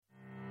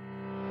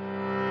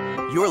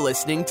You're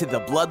listening to The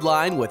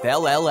Bloodline with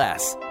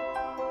LLS.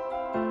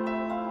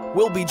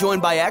 We'll be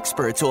joined by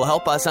experts who will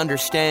help us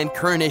understand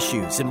current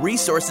issues and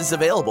resources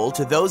available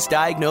to those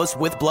diagnosed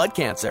with blood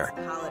cancer.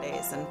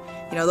 Holidays and,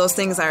 those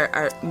things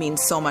mean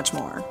so much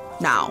more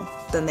now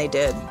than they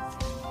did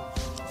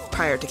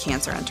prior to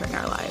cancer entering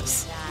our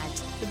lives.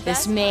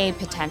 This may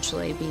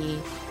potentially be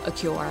a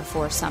cure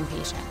for some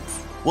patients.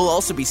 We'll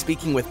also be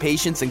speaking with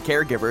patients and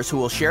caregivers who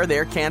will share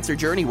their cancer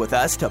journey with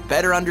us to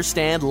better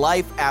understand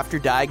life after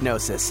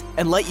diagnosis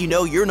and let you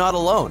know you're not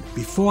alone.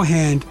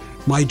 Beforehand,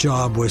 my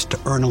job was to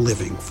earn a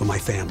living for my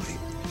family.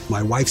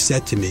 My wife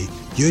said to me,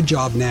 your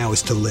job now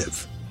is to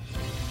live.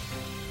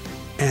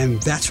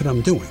 And that's what I'm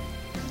doing.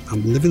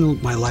 I'm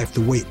living my life the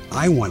way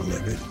I want to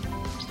live it,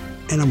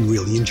 and I'm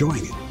really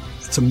enjoying it.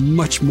 It's a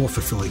much more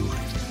fulfilling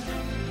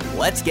life.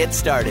 Let's get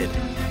started.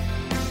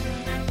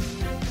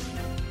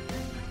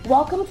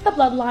 Welcome to The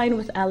Bloodline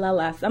with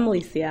LLS. I'm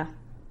Alicia.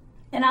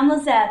 And I'm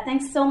Lizette.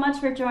 Thanks so much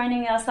for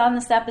joining us on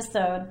this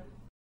episode.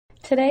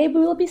 Today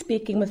we will be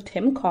speaking with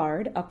Tim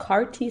Card, a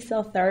CAR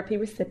T-cell therapy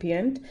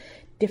recipient,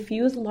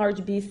 diffuse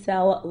large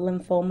B-cell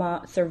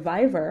lymphoma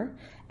survivor,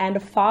 and a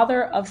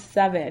father of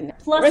 7.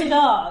 Plus a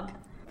dog.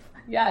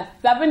 Yes,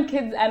 7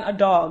 kids and a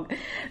dog.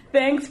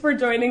 Thanks for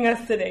joining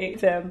us today,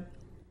 Tim.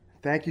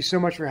 Thank you so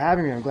much for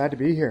having me. I'm glad to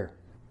be here.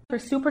 We're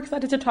super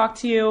excited to talk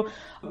to you.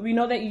 We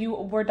know that you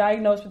were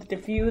diagnosed with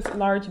diffuse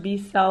large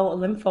B-cell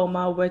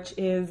lymphoma, which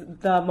is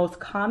the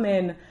most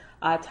common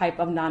type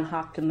of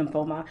non-Hodgkin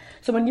lymphoma.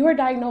 So when you were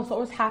diagnosed, what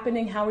was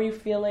happening? How were you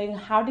feeling?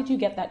 How did you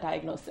get that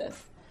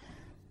diagnosis?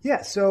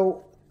 Yeah,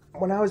 so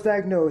when I was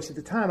diagnosed, at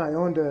the time I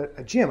owned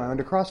a gym. I owned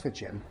a CrossFit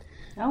gym.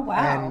 Oh,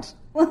 wow.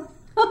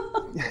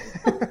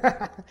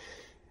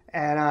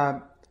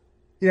 And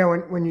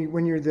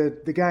when you're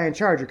the guy in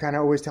charge, you're kind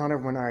of always telling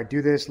everyone, all right,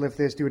 do this, lift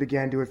this, do it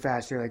again, do it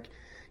faster. Like,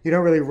 you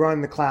don't really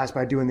run the class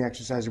by doing the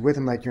exercises with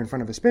them like you're in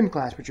front of a spin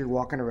class, but you're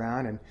walking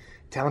around and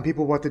telling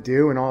people what to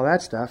do and all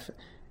that stuff.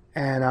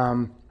 And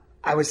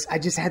I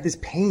just had this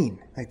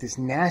pain, like this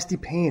nasty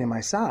pain in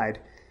my side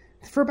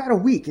for about a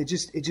week. It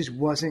just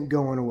wasn't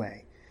going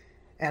away.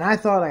 And I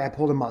thought I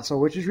pulled a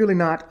muscle, which is really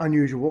not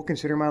unusual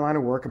considering my line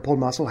of work. A pulled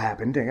muscle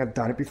happened. I've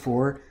done it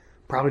before,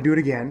 probably do it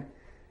again.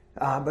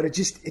 But it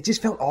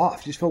just felt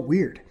off, just felt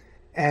weird.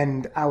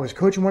 And I was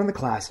coaching one of the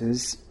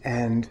classes,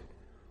 and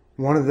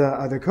one of the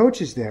other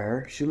coaches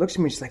there, she looks at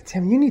me, she's like,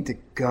 Tim, you need to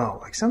go.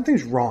 Like,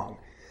 something's wrong.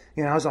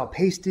 I was all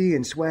pasty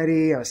and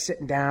sweaty. I was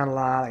sitting down a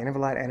lot. I didn't have a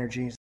lot of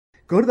energy.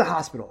 Go to the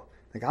hospital.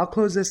 Like, I'll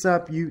close this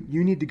up. You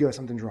need to go.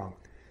 Something's wrong.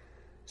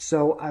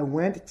 So I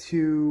went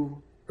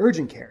to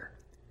urgent care,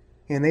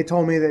 and they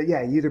told me that,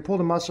 yeah, you either pulled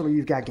a muscle or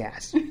you've got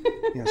gas.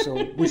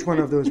 So which one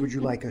of those would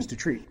you like us to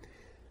treat?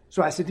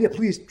 So I said, yeah,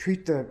 please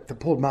treat the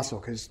pulled muscle,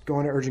 because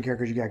going to urgent care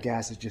because you got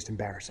gas is just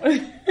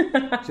embarrassing.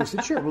 So I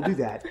said, sure, we'll do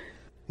that.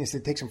 He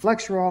said, take some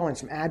Flexerol and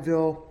some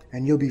Advil,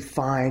 and you'll be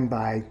fine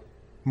by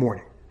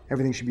morning.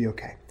 Everything should be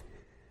okay.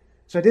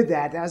 So I did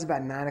that. That was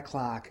about 9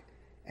 o'clock.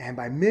 And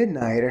by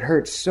midnight, it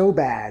hurt so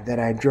bad that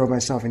I drove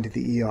myself into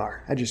the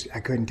ER. I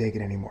couldn't take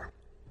it anymore.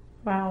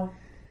 Wow.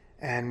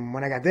 And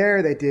when I got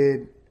there, they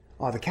did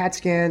all the CAT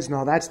scans and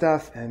all that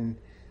stuff. And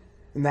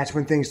that's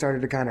when things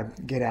started to kind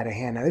of get out of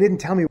hand. Now, they didn't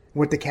tell me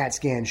what the CAT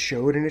scan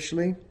showed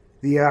initially.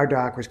 The ER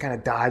doc was kind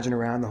of dodging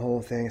around the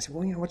whole thing. I said,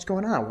 well, what's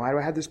going on? Why do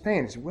I have this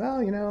pain? He said,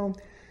 well,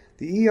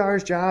 the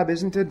ER's job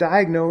isn't to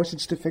diagnose,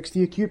 it's to fix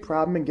the acute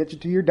problem and get you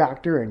to your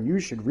doctor, and you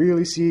should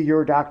really see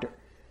your doctor.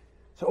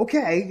 So,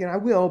 okay, I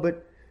will,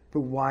 but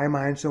why am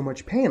I in so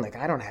much pain? Like,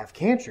 I don't have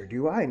cancer,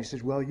 do I? And he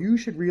says, well, you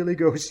should really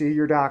go see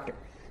your doctor.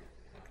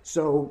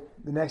 So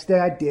the next day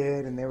I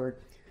did, and they were,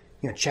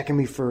 checking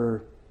me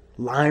for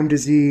Lyme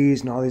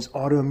disease and all these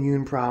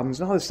autoimmune problems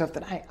and all this stuff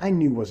that I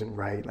knew wasn't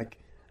right. Like,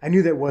 I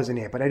knew that wasn't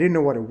it, but I didn't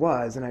know what it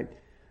was. And I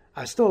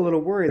was still a little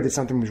worried that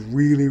something was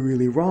really,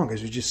 really wrong,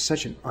 because it was just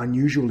such an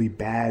unusually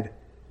bad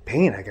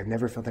pain. Like, I've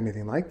never felt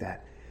anything like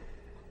that.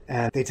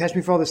 And they tested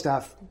me for all this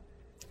stuff,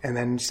 and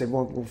then said,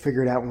 well, we'll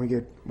figure it out when we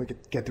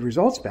get the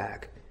results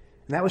back.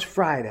 And that was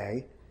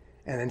Friday.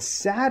 And then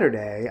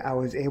Saturday, I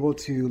was able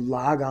to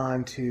log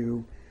on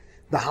to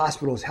the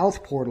hospital's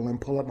health portal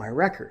and pull up my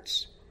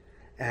records.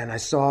 And I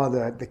saw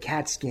the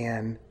CAT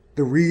scan,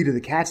 the read of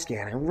the CAT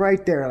scan, and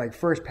right there, like,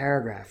 first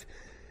paragraph,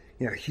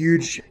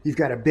 huge, you've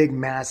got a big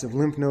mass of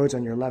lymph nodes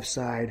on your left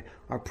side.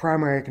 Our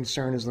primary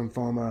concern is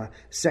lymphoma.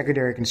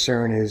 Secondary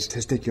concern is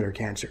testicular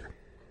cancer.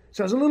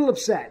 So I was a little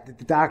upset that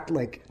the doc,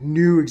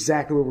 knew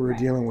exactly what we were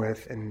dealing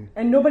with. And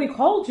nobody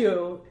called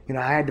you.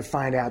 I had to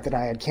find out that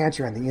I had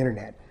cancer on the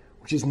internet,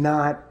 which is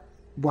not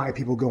why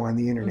people go on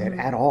the internet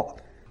at all.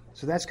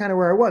 So that's kind of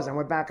where I was. I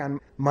went back on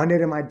Monday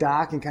to my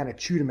doc and kind of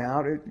chewed him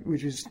out,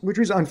 which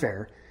was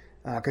unfair,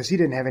 because he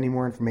didn't have any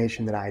more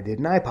information than I did,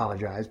 and I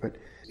apologize. But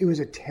it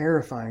was a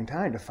terrifying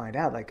time to find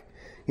out,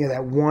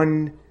 that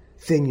one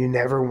thing you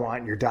never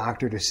want your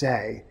doctor to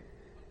say,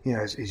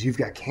 is you've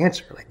got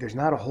cancer. Like, there's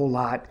not a whole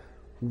lot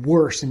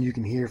worse than you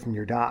can hear from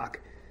your doc.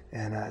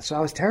 And so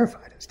I was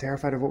terrified. I was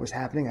terrified of what was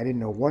happening. I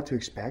didn't know what to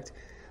expect.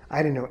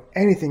 I didn't know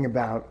anything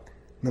about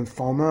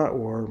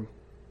lymphoma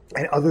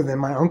and other than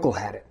my uncle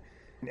had it.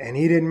 And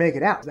he didn't make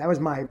it out. That was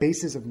my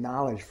basis of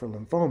knowledge for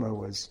lymphoma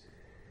was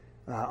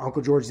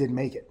Uncle George didn't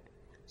make it.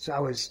 So I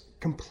was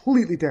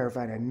completely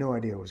terrified. I had no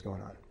idea what was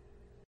going on.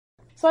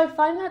 So I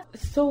find that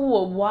so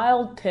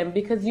wild, Tim,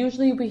 because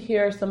usually we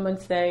hear someone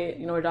say,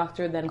 a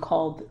doctor then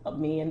called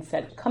me and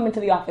said, come into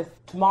the office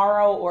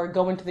tomorrow or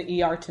go into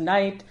the ER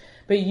tonight.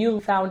 But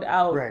you found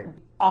out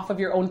off of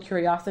your own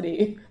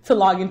curiosity to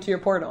log into your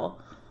portal.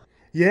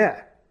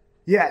 Yeah,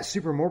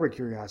 super morbid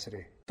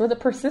curiosity. Was it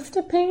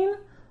persistent pain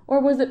or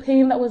was it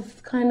pain that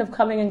was kind of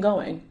coming and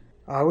going?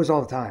 It was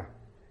all the time.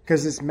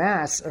 Because this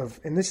mass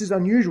of, and this is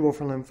unusual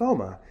for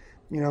lymphoma,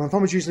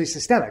 lymphoma is usually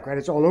systemic, right?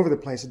 It's all over the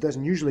place. It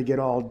doesn't usually get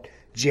all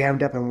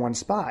jammed up in one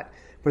spot.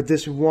 But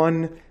this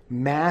one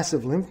mass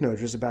of lymph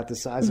nodes was about the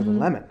size of a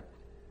lemon.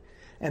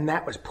 And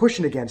that was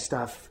pushing against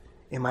stuff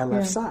in my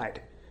left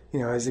side.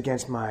 It was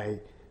against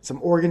some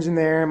organs in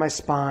there, my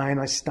spine,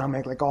 my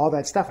stomach, like all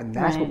that stuff. And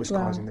that's what was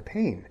causing the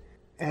pain.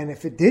 And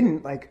if it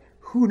didn't,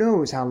 who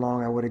knows how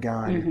long I would have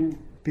gone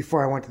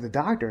before I went to the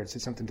doctor and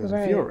said something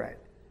doesn't feel right.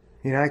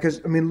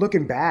 Because,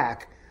 looking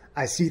back,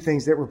 I see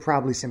things that were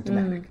probably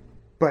symptomatic.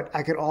 But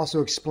I could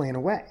also explain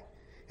away.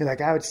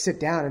 I would sit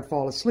down and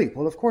fall asleep.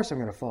 Well, of course I'm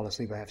going to fall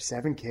asleep. I have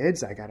 7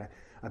 kids. I got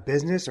a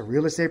business, a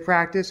real estate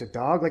practice, a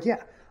dog.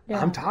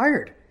 I'm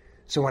tired.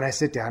 So when I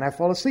sit down, I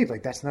fall asleep.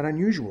 That's not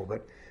unusual.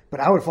 But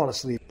I would fall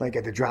asleep,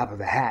 at the drop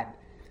of a hat.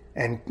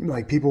 And,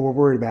 people were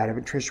worried about it.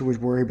 But Trisha was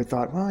worried, but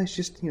thought, well, he's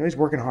just, he's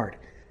working hard.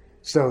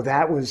 So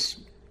that was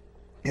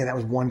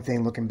one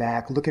thing looking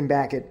back. Looking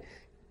back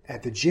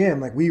at the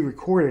gym, we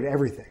recorded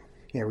everything.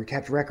 We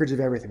kept records of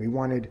everything. We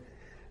wanted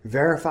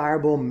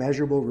verifiable,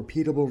 measurable,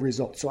 repeatable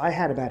results. So I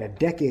had about a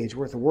decade's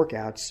worth of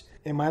workouts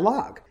in my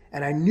log,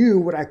 and I knew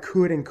what I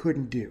could and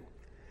couldn't do.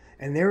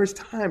 And there was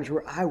times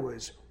where I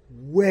was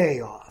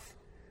way off,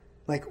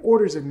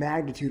 orders of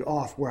magnitude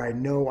off where I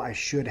know I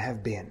should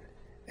have been,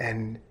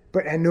 and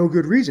no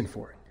good reason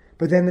for it.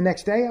 But then the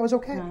next day I was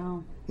okay.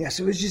 Wow. Yeah,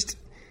 so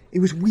it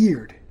was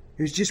weird.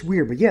 It was just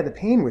weird. But yeah, the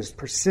pain was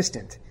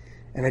persistent,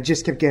 and it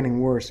just kept getting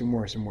worse and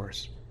worse and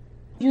worse.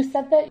 You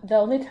said that the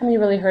only time you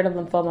really heard of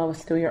lymphoma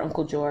was through your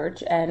Uncle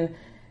George, and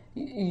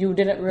you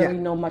didn't really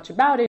know much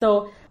about it.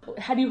 So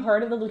had you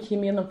heard of the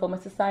Leukemia and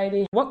Lymphoma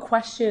Society? What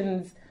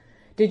questions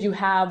did you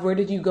have? Where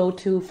did you go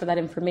to for that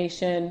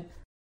information?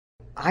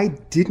 I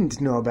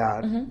didn't know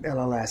about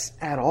LLS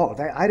at all.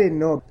 I didn't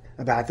know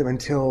about them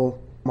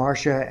until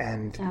Marcia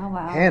and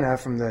Hannah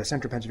from the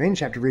Central Pennsylvania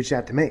chapter reached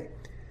out to me.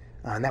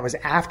 And that was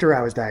after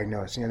I was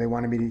diagnosed. They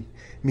wanted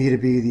me to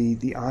be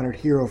the honored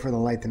hero for the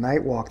Light the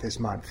Night walk this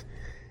month.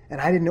 And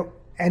I didn't know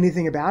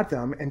anything about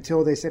them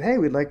until they said, hey,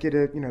 we'd like you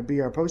to,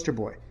 be our poster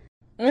boy.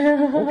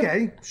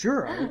 Okay,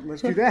 sure,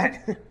 let's do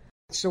that.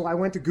 So I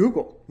went to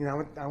Google.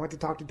 I went to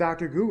talk to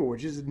Dr. Google,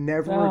 which is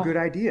never a good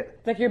idea.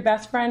 It's like your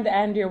best friend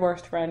and your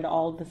worst friend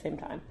all at the same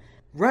time.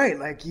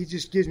 Right, he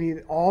just gives me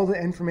all the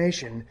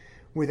information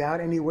without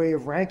any way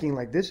of ranking,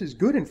 this is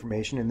good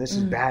information and this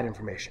is bad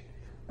information.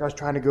 I was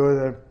trying to go to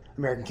the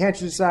American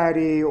Cancer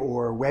Society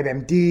or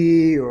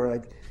WebMD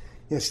or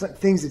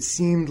things that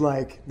seemed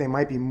like they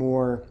might be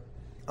more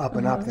up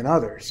and up than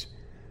others.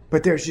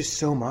 But there's just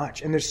so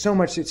much. And there's so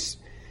much that's,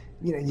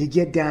 you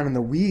get down in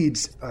the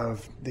weeds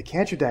of the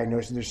cancer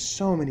diagnosis, there's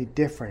so many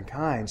different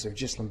kinds of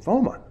just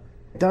lymphoma.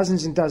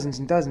 Dozens and dozens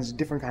and dozens of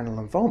different kinds of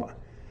lymphoma.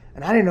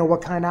 And I didn't know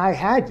what kind I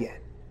had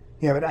yet.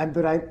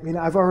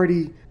 I've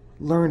already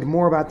learned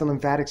more about the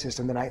lymphatic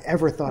system than I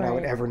ever thought I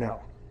would ever know,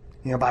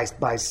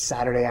 by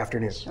Saturday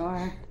afternoon.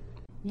 Sure.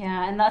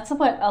 Yeah, and that's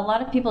what a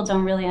lot of people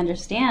don't really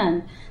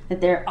understand, that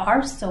there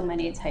are so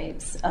many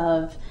types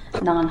of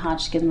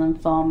non-Hodgkin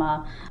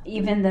lymphoma,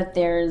 even that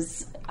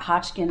there's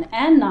Hodgkin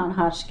and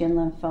non-Hodgkin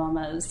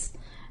lymphomas.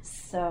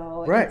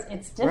 So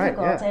it's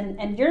difficult.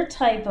 And your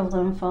type of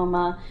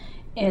lymphoma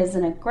is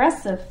an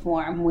aggressive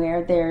form,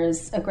 where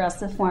there's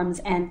aggressive forms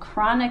and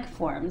chronic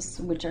forms,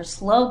 which are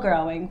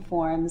slow-growing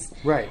forms.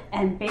 Right.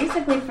 And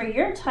basically for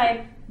your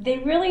type, they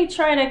really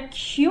try to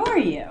cure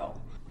you.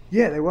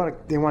 Yeah, they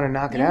want to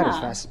knock it out as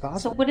fast as possible.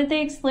 So what did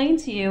they explain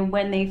to you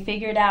when they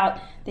figured out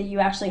that you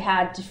actually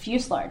had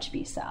diffuse large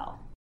B-cell?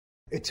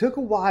 It took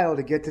a while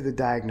to get to the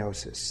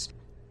diagnosis.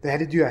 They had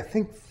to do, I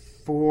think,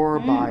 4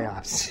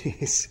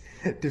 biopsies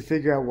to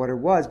figure out what it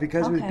was,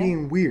 because it was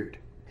being weird.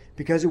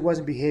 Because it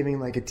wasn't behaving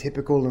like a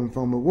typical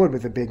lymphoma would,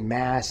 with a big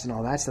mass and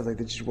all that stuff. That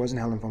just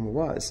wasn't how lymphoma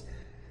was.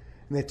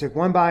 And they took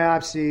 1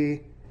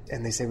 biopsy,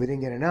 and they said, we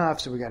didn't get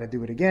enough, so we got to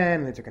do it again.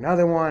 And they took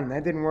another one, and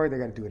that didn't work. They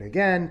got to do it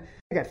again.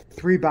 I got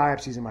 3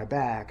 biopsies in my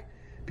back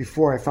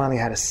before I finally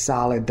had a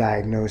solid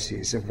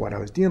diagnosis of what I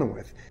was dealing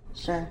with.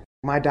 Sure.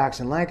 My docs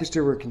in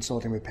Lancaster were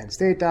consulting with Penn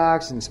State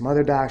docs, and some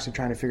other docs and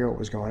trying to figure out what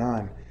was going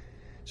on.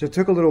 So it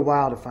took a little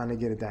while to finally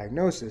get a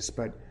diagnosis,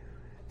 but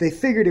they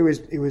figured it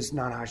was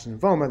non-Hodgkin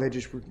lymphoma. They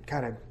just were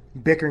kind of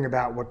bickering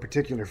about what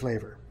particular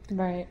flavor.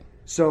 Right.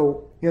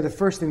 So, the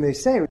first thing they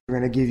say, we're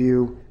going to give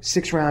you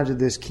 6 rounds of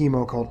this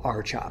chemo called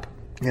R-CHOP,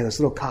 this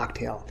little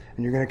cocktail.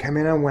 And you're going to come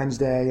in on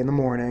Wednesday in the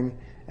morning,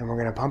 and we're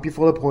going to pump you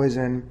full of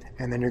poison,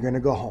 and then you're going to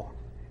go home.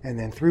 And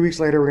then 3 weeks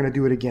later, we're going to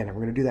do it again, and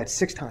we're going to do that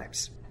 6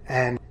 times.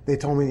 And they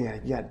told me,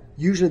 yeah,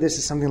 usually this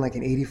is something like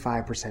an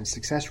 85%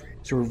 success rate.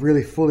 So we're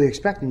really fully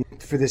expecting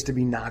for this to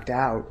be knocked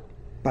out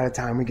by the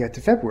time we get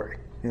to February.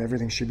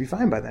 Everything should be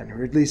fine by then,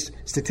 or at least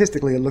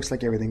statistically, it looks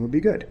like everything would be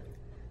good.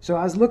 So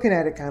I was looking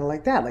at it kind of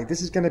like that, like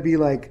this is going to be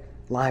like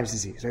Lyme's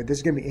disease, right? This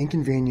is going to be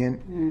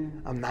inconvenient.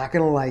 I'm not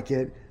going to like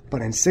it,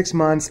 but in 6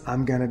 months,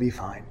 I'm going to be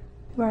fine.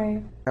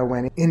 Right. I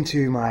went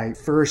into my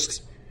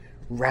first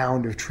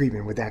round of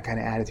treatment with that kind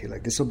of attitude,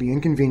 like this will be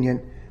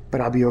inconvenient, but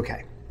I'll be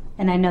okay.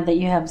 And I know that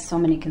you have so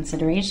many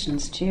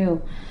considerations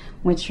too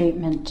with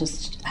treatment,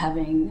 just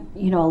having,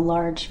 a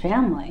large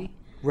family.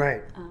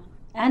 Right.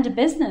 And a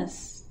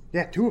business.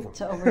 Yeah, 2 of them.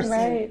 To oversee.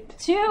 Right.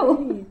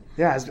 2.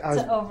 Yeah,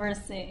 to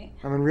oversee.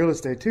 I'm in real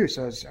estate too,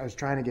 so I was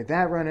trying to get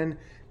that running,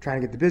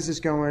 trying to get the business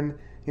going.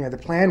 The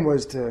plan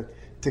was to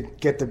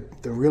get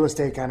the real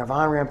estate kind of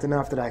on-ramped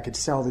enough that I could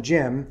sell the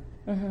gym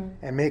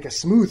and make a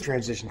smooth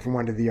transition from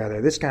one to the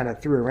other. This kind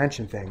of threw a wrench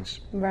in things.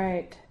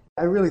 Right.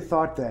 I really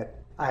thought that,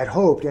 I had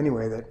hoped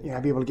anyway, that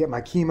I'd be able to get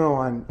my chemo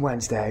on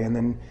Wednesday and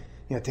then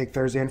take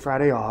Thursday and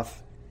Friday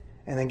off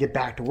and then get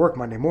back to work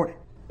Monday morning.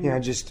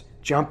 Just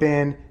jump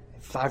in.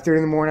 5:30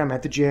 in the morning, I'm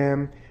at the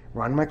gym,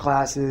 run my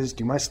classes,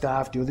 do my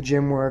stuff, do the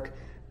gym work.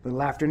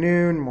 Little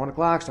afternoon, 1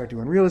 o'clock, start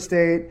doing real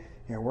estate,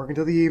 work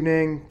until the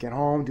evening, get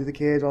home, do the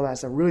kids, all that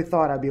stuff. I really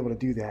thought I'd be able to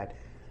do that.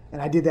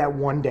 And I did that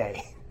one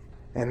day.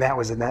 And that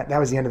was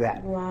the end of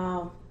that.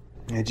 Wow.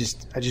 And I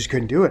just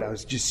couldn't do it. I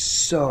was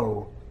just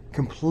so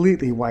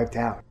completely wiped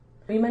out.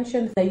 You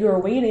mentioned that you were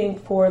waiting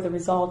for the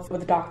results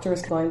with the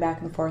doctors going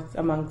back and forth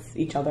amongst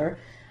each other.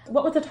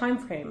 What was the time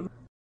frame?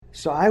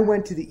 So I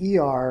went to the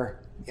ER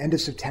end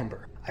of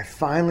September. I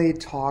finally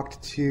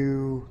talked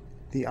to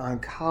the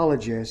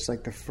oncologist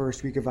like the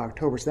first week of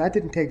October, so that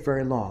didn't take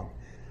very long.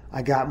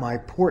 I got my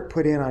port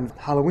put in on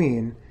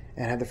Halloween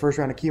and had the first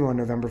round of chemo on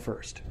November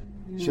 1st.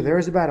 So there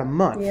was about a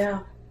month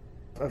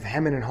of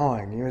hemming and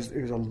hawing. It was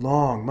a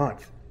long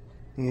month.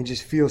 And you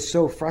just feel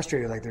so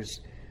frustrated, like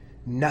there's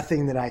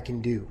nothing that I can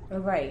do.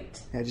 Right.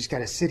 I just got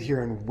to sit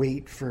here and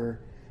wait for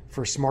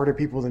smarter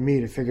people than me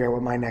to figure out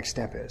what my next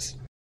step is.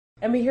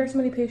 And we hear so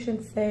many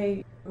patients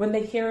say, when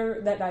they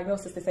hear that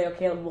diagnosis, they say,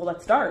 okay, well,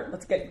 let's start.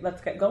 Let's get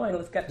going.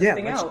 Let's get this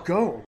thing out. Yeah, let's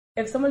go.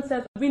 If someone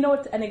says, we know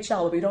it's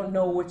NHL, but we don't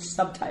know which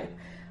subtype,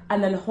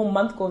 and then a whole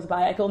month goes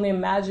by, I can only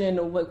imagine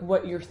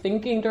what you're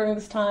thinking during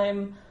this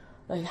time,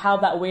 like how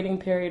that waiting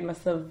period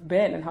must have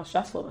been and how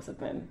stressful it must have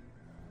been.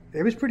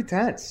 It was pretty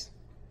tense.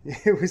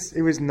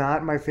 It was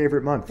not my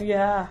favorite month.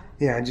 Yeah.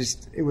 Yeah,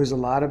 it was a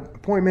lot of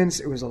appointments.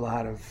 It was a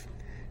lot of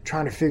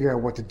trying to figure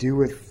out what to do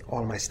with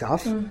all of my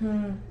stuff.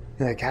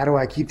 Like, how do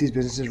I keep these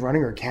businesses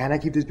running, or can I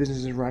keep these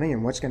businesses running,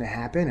 and what's going to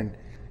happen, and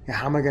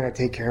how am I going to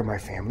take care of my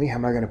family? How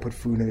am I going to put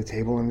food on the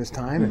table in this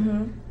time?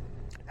 And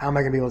how am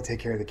I going to be able to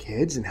take care of the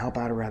kids and help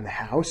out around the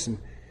house? And,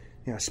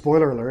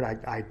 spoiler alert,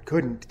 I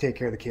couldn't take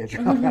care of the kids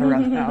or help out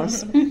around the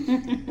house.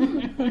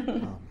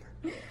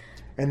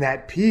 And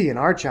that P in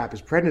our chop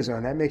is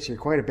prednisone. That makes you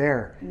quite a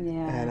bear.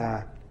 Yeah.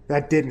 And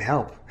that didn't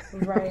help.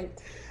 Right.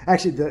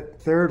 Actually, the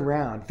third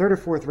or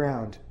fourth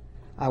round,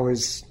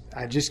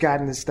 I just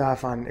gotten this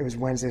stuff on, it was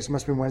Wednesday, so it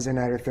must have been Wednesday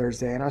night or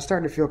Thursday, and I was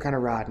starting to feel kind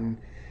of rotten.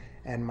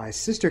 And my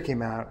sister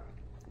came out.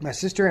 My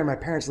sister and my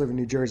parents live in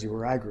New Jersey,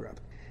 where I grew up.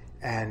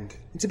 And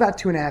it's about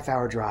 2.5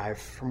 hour drive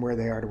from where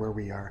they are to where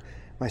we are.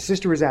 My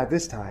sister was out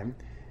this time,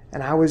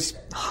 and I was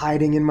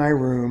hiding in my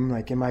room,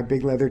 like in my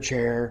big leather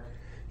chair.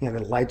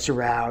 The lights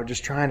are out,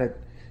 just trying to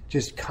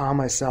just calm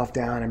myself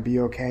down and be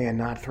okay and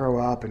not throw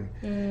up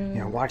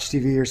and, watch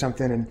TV or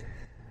something. And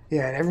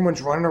and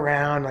everyone's running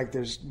around like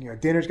there's,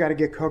 dinner's got to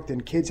get cooked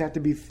and kids have to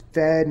be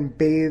fed and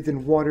bathed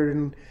and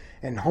watered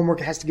and homework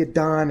has to get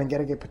done and got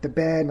to get put to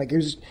bed. Like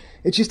it's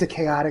just a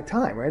chaotic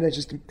time, right? It's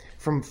just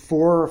from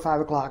 4 or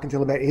 5 o'clock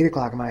until about 8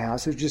 o'clock in my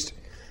house. There's just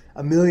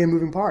a million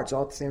moving parts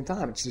all at the same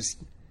time. It's just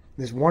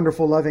this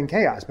wonderful, loving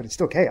chaos, but it's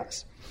still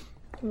chaos.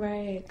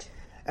 Right.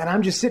 And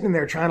I'm just sitting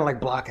there trying to like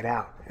block it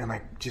out and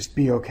like just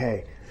be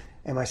okay.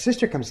 And my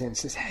sister comes in and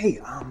says, hey,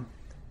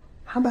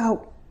 how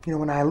about,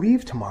 when I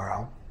leave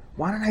tomorrow,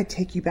 why don't I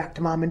take you back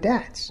to mom and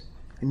dad's?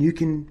 And you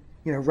can,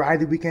 ride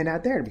the weekend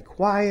out there to be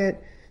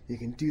quiet. You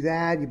can do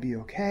that. You'll be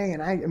okay.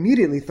 And I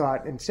immediately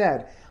thought and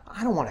said,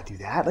 I don't want to do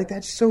that. Like,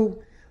 that's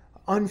so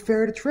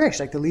unfair to Trish.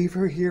 Like, to leave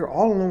her here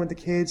all alone with the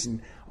kids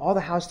and all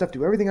the house stuff,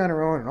 do everything on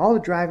her own and all the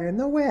driving.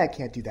 No way I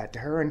can't do that to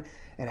her. And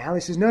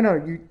Allie says,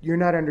 no, you're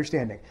not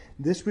understanding.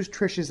 This was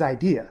Trish's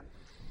idea.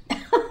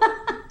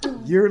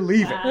 You're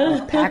leaving.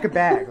 Like, pack a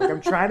bag. Like,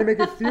 I'm trying to make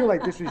it feel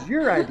like this was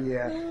your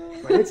idea,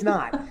 but it's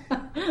not.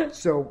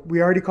 So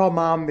we already called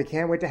mom. They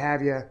can't wait to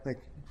have you. Like,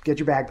 get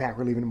your bag packed.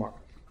 We're leaving tomorrow.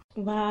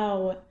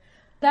 Wow.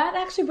 That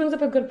actually brings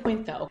up a good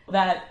point, though,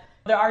 that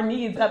there are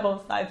needs that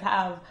both sides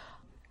have.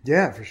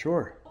 Yeah, for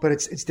sure. But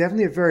it's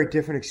definitely a very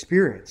different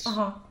experience.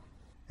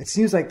 It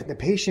seems like the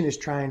patient is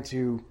trying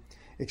to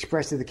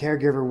express to the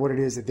caregiver what it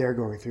is that they're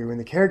going through, and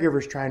the caregiver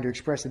is trying to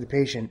express to the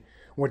patient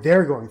what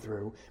they're going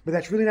through. But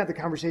that's really not the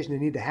conversation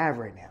they need to have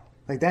right now.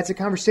 Like, that's a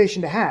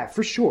conversation to have,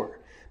 for sure.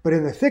 But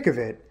in the thick of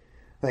it,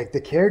 like,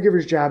 the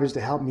caregiver's job is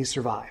to help me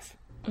survive.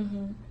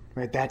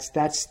 right? That's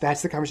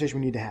the conversation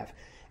we need to have.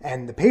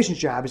 And the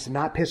patient's job is to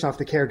not piss off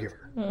the caregiver,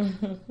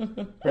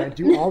 right?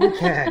 Do all we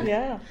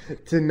can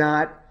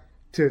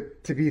to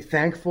be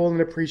thankful and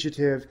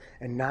appreciative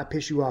and not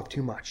piss you off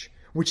too much,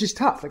 which is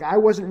tough. Like I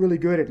wasn't really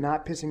good at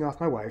not pissing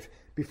off my wife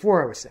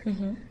before I was sick.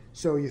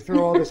 So you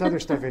throw all this other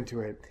stuff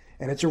into it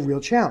and it's a real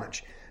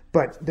challenge.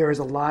 But there is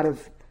a lot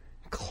of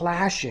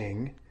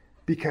clashing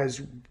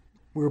because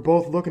we were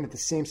both looking at the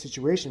same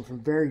situation from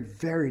very,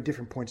 very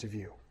different points of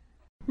view.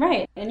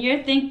 Right. And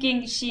you're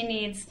thinking she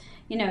needs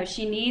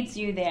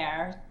you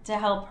there to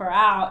help her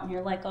out. And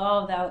you're like,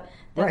 oh, that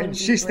right. would be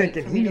she's great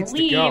thinking for he me needs to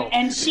leave. to go.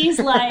 And she's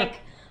like,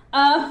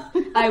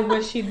 I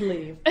wish he'd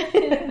leave.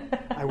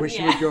 I wish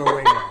he would go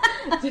away now.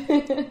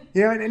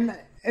 Yeah,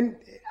 and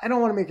I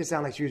don't want to make it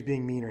sound like she was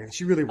being mean or anything.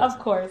 She really wasn't.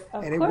 Of course.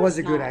 And it was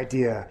a good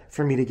idea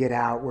for me to get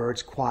out where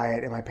it's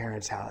quiet at my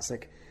parents' house.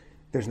 Like,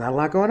 there's not a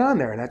lot going on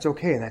there, and that's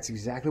okay, and that's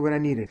exactly what I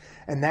needed.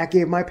 And that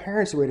gave my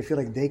parents a way to feel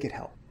like they could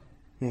help.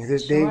 You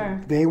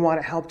know, they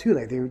wanted help too.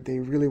 Like they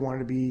really wanted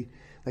to be,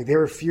 like they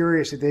were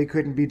furious that they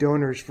couldn't be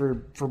donors for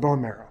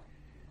bone marrow.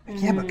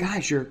 Like, yeah, but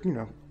guys, you're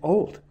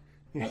old.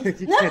 You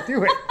can't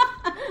do it.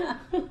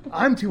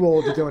 I'm too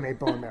old to donate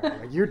bone marrow.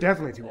 Like, you're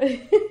definitely too old.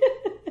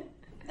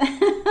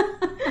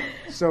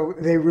 So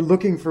they were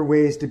looking for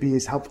ways to be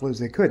as helpful as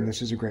they could, and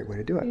this is a great way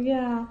to do it.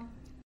 Yeah.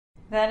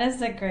 That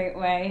is a great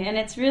way. And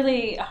it's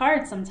really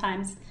hard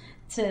sometimes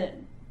to,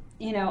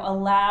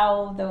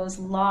 allow those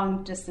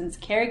long distance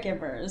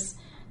caregivers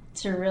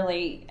to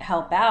really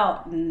help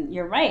out. And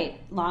you're right,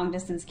 long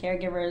distance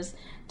caregivers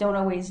don't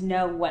always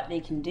know what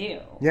they can do.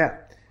 Yeah.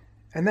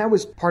 And that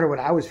was part of what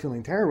I was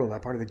feeling terrible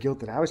about. Part of the guilt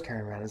that I was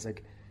carrying around is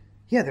like,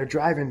 yeah, they're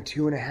driving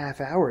 2.5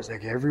 hours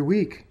like every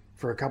week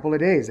for a couple of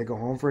days. They go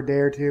home for a day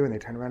or two and they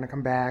turn around and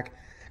come back.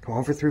 Come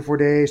home for 3 or 4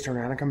 days, turn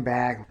around and come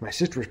back. My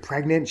sister was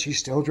pregnant. She's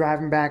still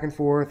driving back and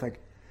forth.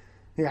 Like,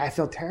 I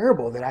felt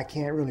terrible that I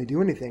can't really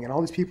do anything. And all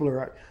these people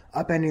are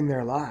upending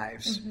their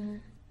lives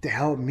to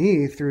help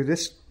me through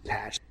this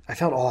patch. I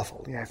felt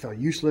awful. I felt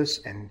useless.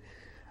 And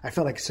I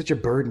felt like such a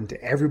burden to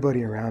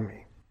everybody around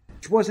me,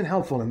 which wasn't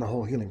helpful in the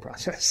whole healing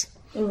process.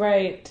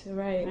 Right.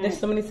 There's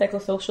so many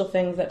psychosocial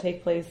things that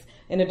take place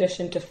in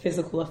addition to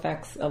physical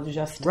effects of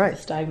just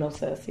this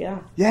diagnosis. Yeah.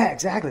 Yeah,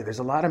 exactly. There's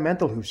a lot of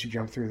mental hoops you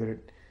jump through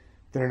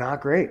that are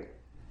not great.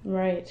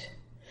 Right.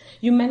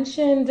 You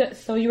mentioned,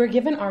 so you were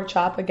given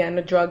R-CHOP, again,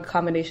 a drug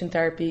combination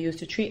therapy used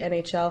to treat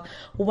NHL.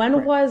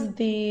 When was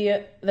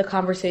the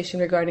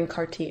conversation regarding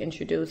CAR-T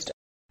introduced?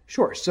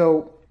 Sure.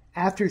 So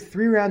after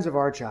 3 rounds of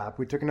R-CHOP,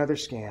 we took another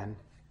scan,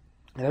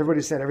 and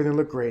everybody said everything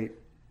looked great.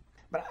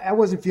 But I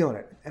wasn't feeling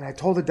it. And I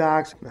told the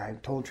docs, I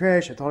told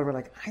Trish, I told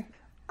everyone, like,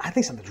 I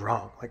think something's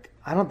wrong. Like,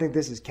 I don't think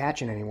this is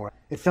catching anymore.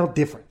 It felt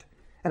different.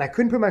 And I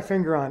couldn't put my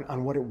finger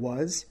on what it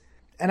was.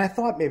 And I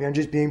thought maybe I'm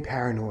just being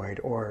paranoid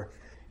or,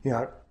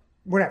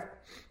 whatever.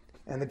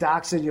 And the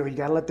doc said, you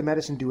got to let the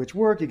medicine do its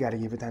work. You got to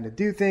give it time to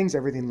do things.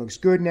 Everything looks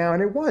good now.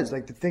 And it was.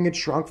 Like, the thing had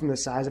shrunk from the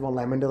size of a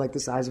lemon to, like, the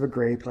size of a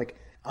grape. Like,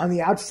 on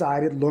the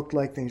outside, it looked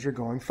like things were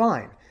going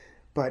fine.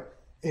 But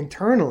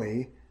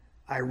internally,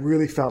 I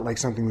really felt like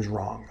something was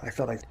wrong. I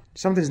felt like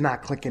something's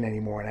not clicking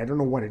anymore. And I don't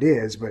know what it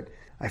is, but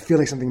I feel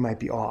like something might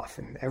be off.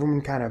 And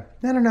everyone kind of,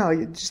 no,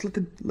 you just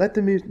let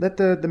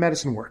the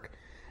medicine work.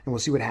 And we'll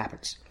see what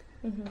happens.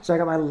 So I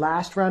got my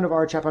last round of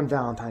R-CHOP on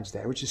Valentine's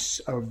Day, which is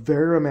a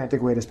very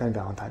romantic way to spend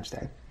Valentine's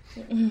Day.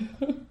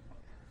 It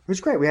was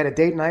great. We had a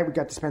date night. We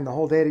got to spend the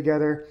whole day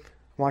together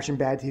watching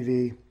bad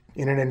TV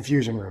in an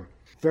infusion room.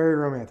 Very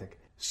romantic.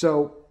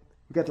 So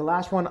we got the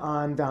last one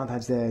on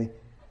Valentine's Day,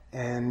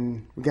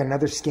 and we got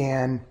another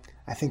scan,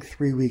 I think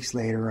 3 weeks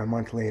later or a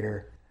month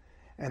later.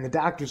 And the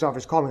doctor's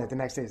office called me the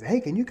next day and said,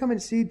 hey, can you come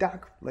and see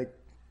Doc, like,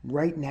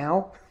 right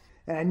now?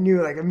 And I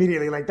knew, like,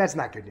 immediately, like, that's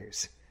not good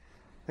news.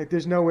 Like,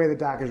 there's no way the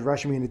doc is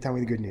rushing me in to tell me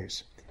the good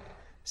news.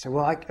 So,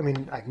 well, I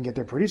can get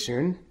there pretty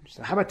soon.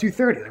 So, how about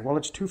 2:30? Like, well,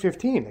 it's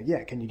 2:15. Like,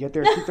 yeah, can you get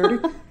there at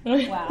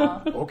 2:30?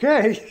 Wow.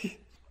 Okay.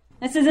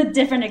 This is a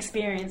different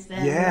experience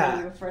than when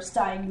you were first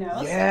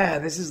diagnosed. Yeah,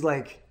 this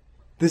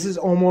is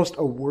almost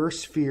a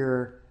worse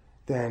fear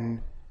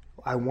than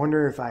I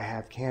wonder if I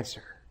have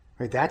cancer.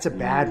 Right? That's a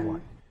bad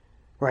one.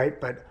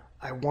 Right? But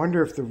I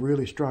wonder if the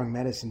really strong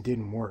medicine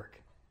didn't work.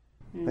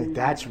 Like,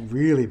 that's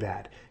really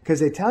bad.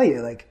 Because they tell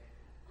you, like,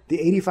 the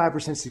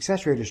 85%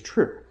 success rate is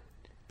true,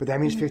 but that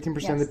means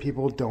 15% of the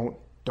people don't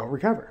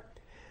recover.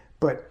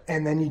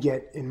 And then you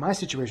get, in my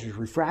situation,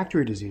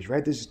 refractory disease,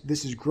 right? This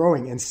is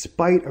growing in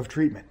spite of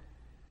treatment,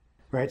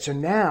 right? So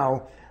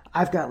now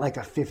I've got like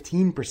a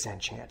 15%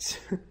 chance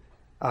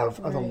of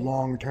a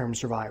long-term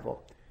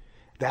survival.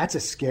 That's a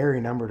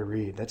scary number to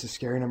read. That's a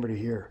scary number to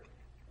hear.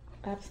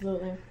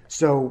 Absolutely.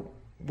 So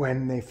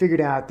when they figured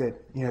out that,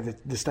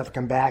 the stuff had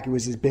come back, it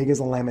was as big as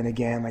a lemon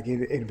again, like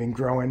it had been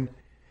growing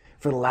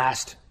for the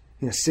last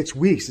 6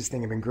 weeks. This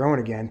thing had been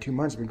growing again. 2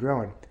 months had been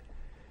growing.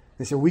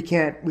 They said, we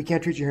can't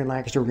treat you here in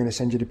Lancaster. We're going to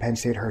send you to Penn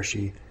State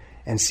Hershey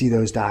and see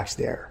those docs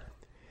there.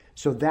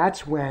 So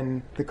that's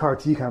when the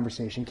CAR-T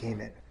conversation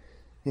came in.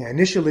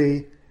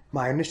 Initially,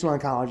 my initial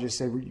oncologist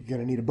said, you're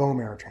going to need a bone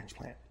marrow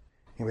transplant.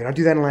 We don't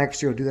do that in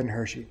Lancaster. We'll do that in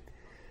Hershey.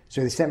 So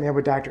they set me up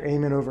with Dr.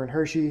 Amen over in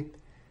Hershey,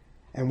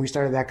 and we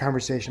started that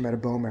conversation about a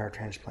bone marrow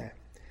transplant.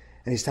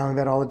 And he's telling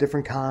me about all the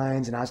different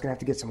kinds, and I was going to have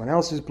to get someone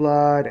else's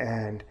blood,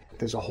 and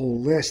there's a whole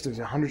list. There's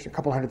a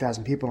couple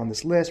 100,000 people on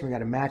this list. We got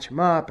to match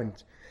them up, and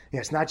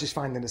it's not just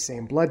finding the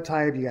same blood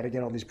type. You got to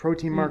get all these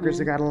protein markers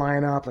that got to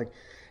line up.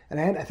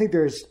 I think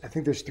there's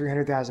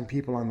 300,000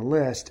 people on the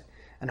list,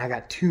 and I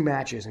got 2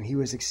 matches, and he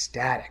was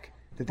ecstatic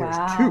that there's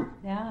 2.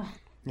 Yeah,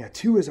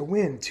 2 is a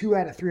win. 2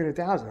 out of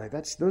 300,000.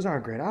 Those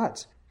aren't great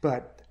odds,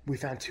 but we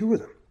found 2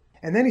 of them.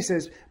 And then he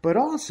says, but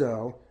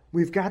also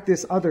we've got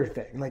this other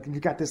thing.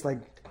 We've got this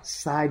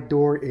side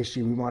door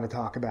issue we want to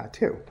talk about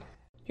too.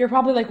 You're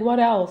probably like, what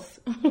else?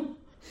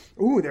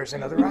 Ooh, there's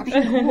another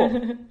option.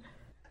 Cool.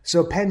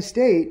 So Penn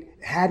State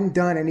hadn't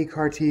done any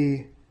CAR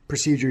T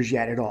procedures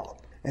yet at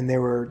all. And they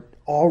were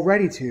all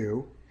ready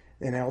to,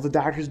 and all the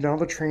doctors had done all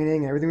the training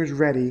and everything was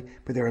ready,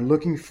 but they were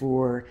looking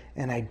for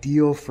an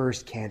ideal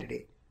first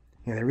candidate.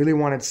 They really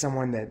wanted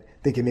someone that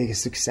they could make a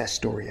success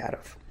story out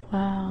of.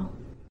 Wow.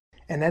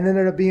 And that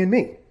ended up being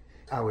me.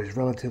 I was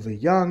relatively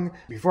young.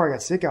 Before I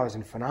got sick, I was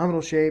in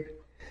phenomenal shape.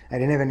 I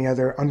didn't have any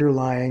other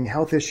underlying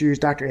health issues.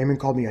 Dr. Amen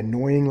called me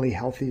annoyingly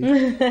healthy.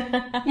 It's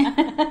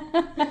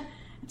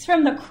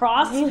from the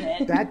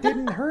CrossFit. That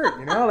didn't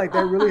hurt,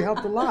 that really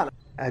helped a lot.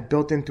 I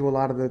built into a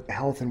lot of the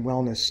health and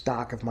wellness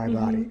stock of my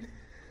body.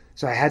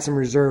 So I had some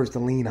reserves to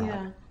lean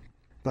on.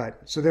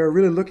 So they were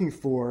really looking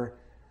for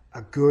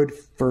a good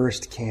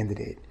first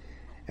candidate.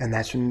 And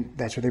that's when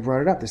they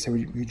brought it up. They said,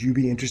 would you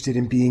be interested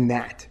in being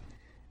that?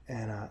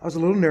 And I was a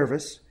little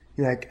nervous.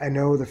 I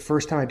know the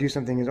first time I do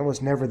something is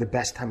almost never the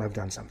best time I've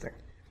done something.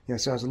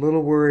 So I was a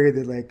little worried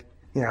that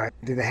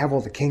did they have all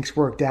the kinks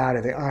worked out?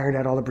 Have they ironed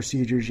out all the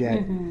procedures yet?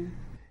 Mm-hmm.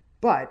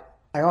 But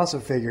I also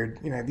figured,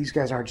 these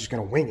guys aren't just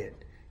going to wing it.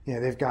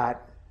 They've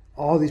got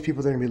all these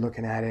people that are going to be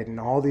looking at it, and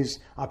I'll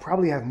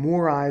probably have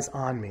more eyes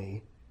on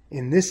me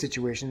in this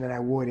situation than I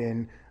would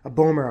in a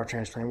bone marrow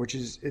transplant, which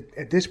is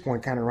at this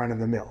point kind of run of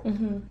the mill.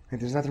 Mm-hmm.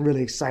 There's nothing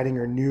really exciting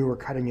or new or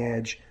cutting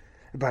edge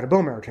about a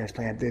bone marrow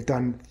transplant. They've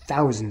done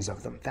thousands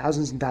of them,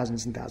 thousands and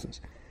thousands and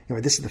thousands.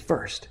 This is the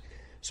first.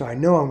 So I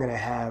know I'm going to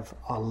have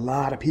a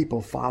lot of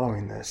people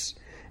following this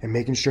and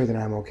making sure that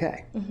I'm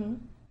okay. Mm-hmm.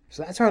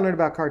 So that's how I learned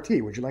about CAR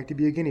T. Would you like to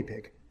be a guinea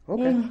pig?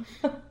 Okay.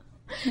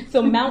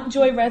 So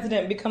Mountjoy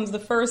resident becomes the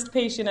first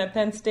patient at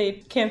Penn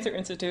State Cancer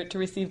Institute to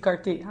receive CAR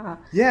T, huh?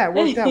 Yeah, it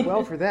worked out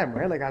well for them,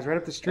 right? I was right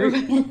up the street.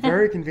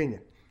 Very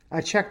convenient.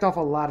 I checked off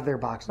a lot of their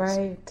boxes.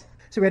 Right.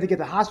 So we had to get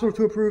the hospital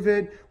to approve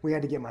it. We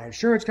had to get my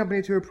insurance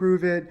company to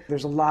approve it.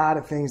 There's a lot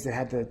of things that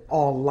had to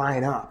all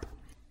line up.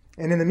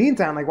 And in the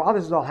meantime, while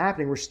this is all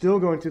happening, we're still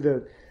going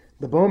through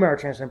the bone marrow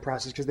transplant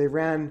process because they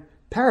ran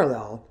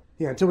parallel,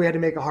 until we had to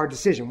make a hard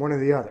decision, one or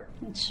the other.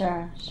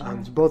 Sure.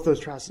 So both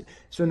those trials.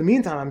 So in the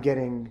meantime, I'm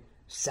getting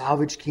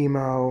salvage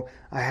chemo.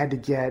 I had to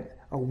get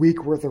a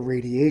week worth of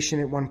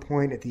radiation at one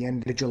point at the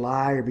end of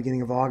July or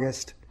beginning of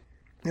August.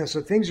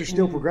 So things are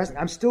still progressing.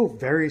 I'm still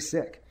very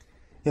sick.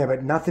 Yeah,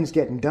 but nothing's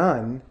getting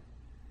done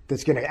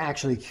that's going to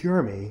actually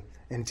cure me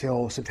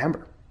until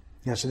September.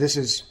 So this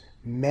is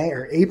May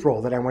or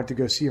April that I went to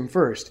go see him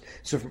first.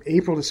 So from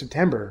April to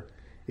September,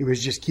 it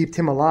was just keep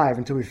Tim alive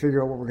until we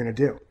figure out what we're going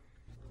to do.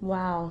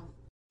 Wow.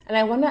 And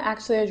I want to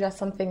actually address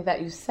something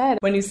that you said.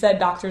 When you said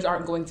doctors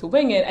aren't going to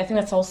wing it, I think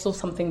that's also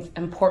something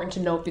important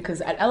to note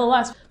because at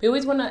LLS, we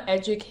always want to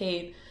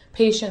educate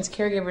patients,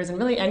 caregivers, and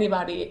really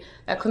anybody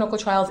that clinical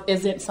trials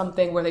isn't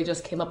something where they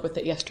just came up with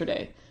it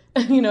yesterday.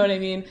 You know what I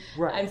mean?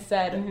 Right. And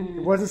said...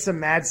 It wasn't some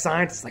mad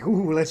scientist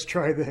ooh, let's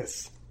try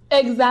this.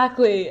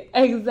 Exactly.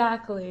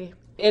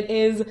 It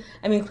is,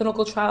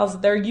 clinical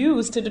trials, they're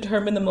used to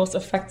determine the most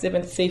effective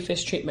and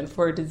safest treatment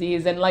for a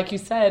disease. And like you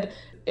said,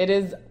 it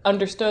is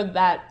understood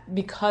that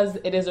because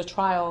it is a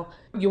trial,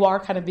 you are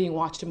kind of being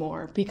watched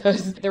more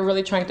because they're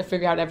really trying to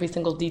figure out every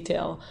single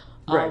detail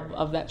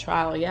of that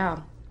trial.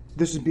 Yeah.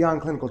 This is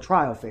beyond clinical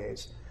trial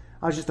phase.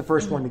 I was just the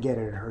first one to get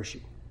it at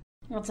Hershey.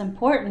 Well, it's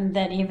important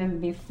that even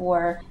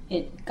before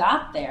it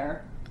got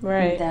there,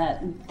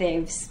 that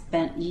they've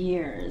spent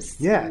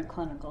years in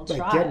clinical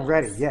trials. Getting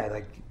ready,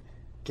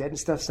 getting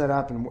stuff set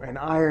up and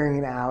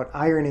ironing out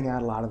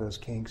a lot of those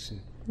kinks.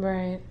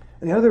 Right.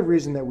 And the other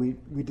reason that we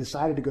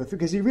decided to go through,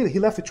 because he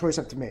left the choice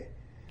up to me.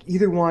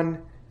 Either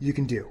one you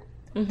can do.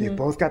 Mm-hmm. They've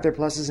both got their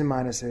pluses and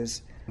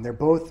minuses, and they're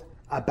both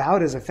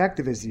about as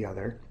effective as the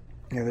other.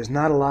 There's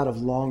not a lot of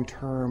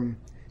long-term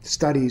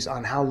studies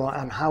on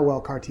how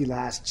well CAR T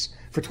lasts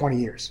for 20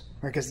 years,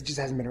 right? Because it just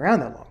hasn't been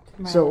around that long.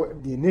 Right. So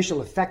the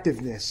initial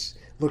effectiveness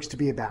looks to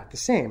be about the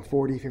same,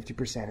 40,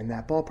 50% in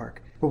that ballpark.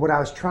 But what I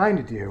was trying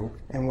to do,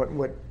 and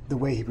what the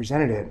way he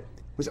presented it,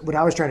 was what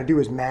I was trying to do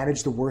is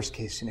manage the worst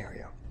case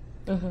scenario.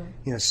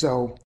 Mm-hmm.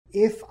 So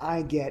if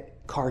I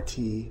get CAR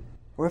T,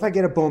 or if I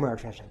get a bone marrow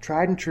transplant,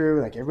 tried and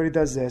true, everybody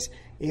does this,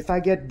 if I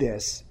get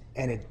this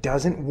and it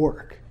doesn't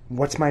work,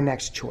 what's my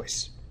next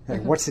choice?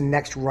 What's the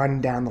next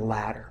run down the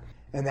ladder?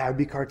 And that would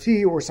be CAR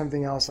T or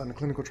something else on the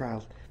clinical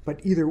trials.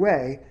 But either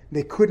way,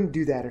 they couldn't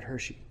do that at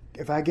Hershey.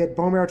 If I get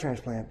bone marrow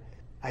transplant,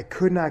 I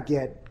could not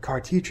get CAR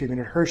T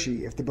treatment at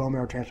Hershey if the bone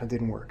marrow transplant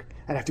didn't work.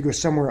 I'd have to go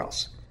somewhere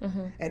else.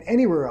 And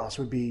anywhere else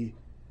would be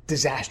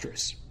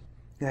disastrous.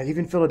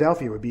 Even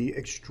Philadelphia would be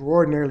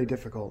extraordinarily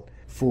difficult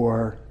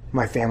for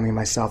my family and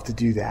myself to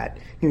do that.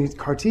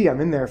 CAR-T,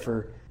 I'm in there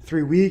for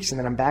 3 weeks, and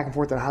then I'm back and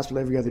forth to the hospital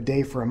every other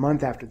day for a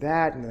month after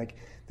that, and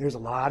there's a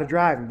lot of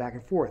driving back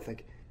and forth.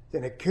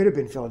 And it could have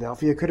been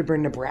Philadelphia, it could have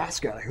been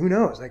Nebraska. Who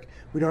knows?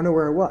 We don't know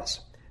where it was.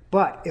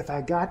 But if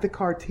I got the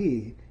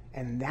CAR-T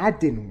and that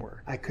didn't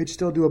work, I could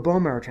still do a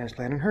bone marrow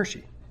transplant in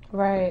Hershey.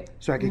 Right.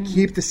 So I could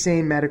keep the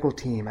same medical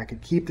team. I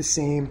could keep the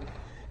same,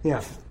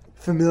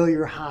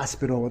 familiar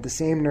hospital with the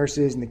same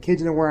nurses, and the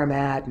kids know where I'm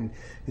at, and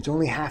it's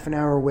only half an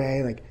hour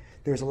away.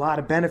 There's a lot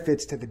of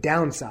benefits to the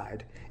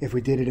downside if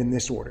we did it in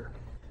this order.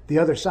 The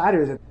other side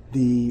is that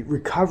the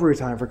recovery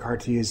time for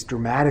CAR-T is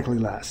dramatically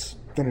less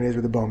than it is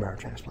with a bone marrow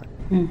transplant.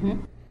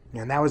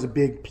 And that was a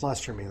big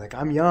plus for me.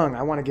 I'm young,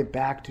 I want to get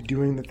back to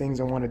doing the things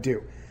I want to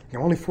do.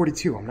 I'm only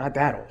 42, I'm not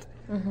that old.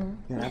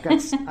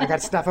 I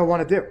got stuff I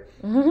want to do.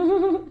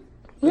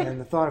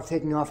 And the thought of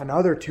taking off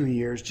another 2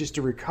 years just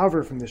to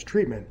recover from this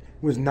treatment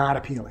was not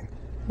appealing.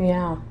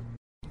 Yeah.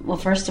 Well,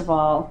 first of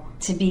all,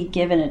 to be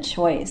given a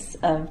choice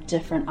of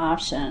different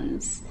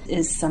options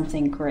is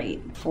something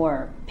great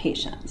for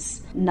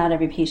patients. Not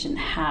every patient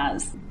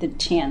has the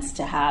chance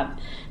to have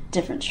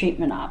different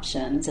treatment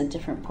options at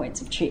different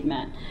points of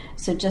treatment.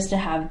 So just to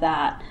have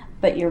that,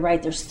 but you're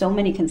right, there's so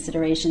many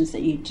considerations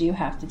that you do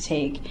have to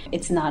take.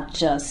 It's not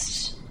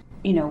just,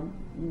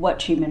 what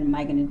treatment am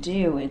I going to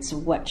do? It's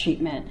what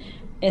treatment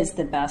is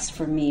the best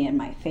for me and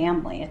my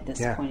family at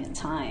this point in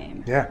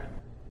time. Yeah.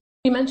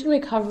 You mentioned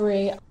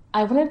recovery.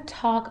 I want to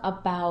talk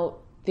about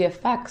the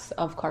effects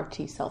of CAR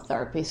T-cell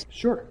therapy.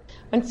 Sure.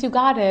 Once you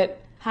got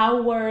it,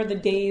 how were the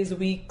days,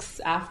 weeks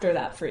after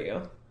that for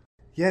you?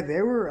 Yeah,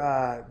 they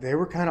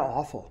were kind of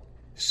awful.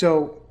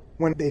 So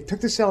when they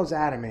took the cells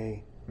out of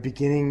me,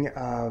 beginning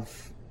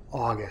of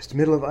August,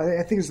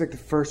 I think it was the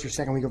first or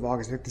second week of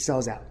August, they took the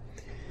cells out.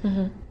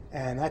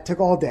 And that took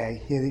all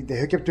day. They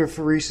hooked up to a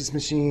phoresis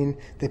machine.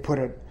 They put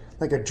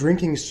a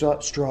drinking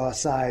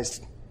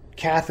straw-sized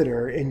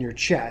catheter in your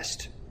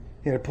chest,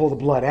 to pull the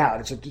blood out.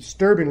 It's a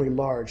disturbingly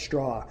large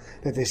straw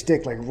that they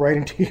stick right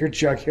into your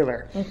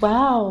jugular.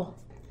 Wow.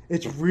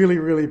 It's really,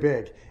 really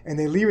big. And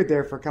they leave it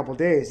there for a couple of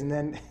days, and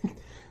then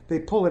they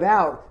pull it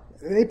out.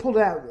 They pulled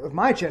it out of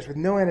my chest with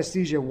no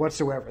anesthesia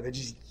whatsoever. They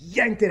just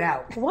yanked it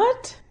out.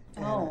 What?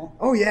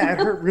 Oh yeah, it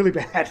hurt really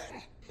bad.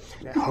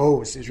 A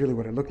hose is really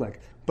what it looked like.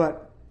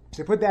 But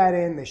they put that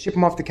in, they ship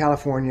them off to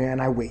California,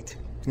 and I wait.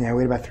 I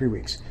wait about 3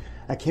 weeks.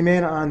 I came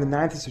in on the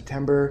 9th of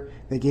September.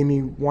 They gave me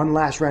one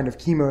last round of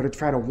chemo to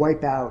try to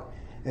wipe out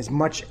as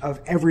much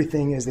of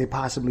everything as they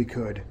possibly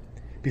could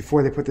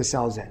before they put the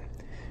cells in.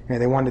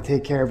 They wanted to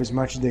take care of as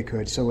much as they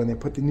could. So when they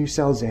put the new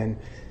cells in,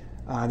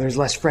 there's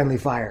less friendly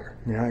fire.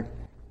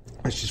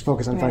 Let's just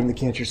focus on fighting the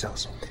cancer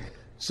cells.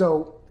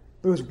 So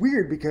it was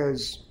weird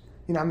because,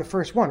 I'm the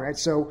first one, right?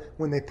 So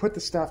when they put the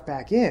stuff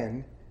back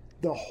in,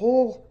 the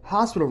whole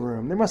hospital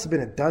room, there must have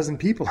been a dozen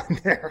people in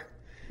there.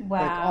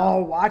 Wow.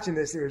 All watching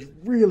this. It was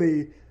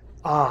really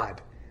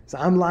odd. So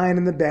I'm lying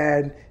in the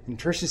bed, and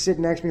Trisha's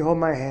sitting next to me holding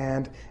my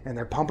hand, and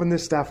they're pumping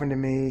this stuff into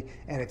me,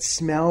 and it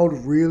smelled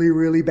really,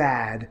 really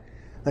bad.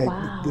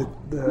 Wow.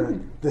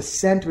 The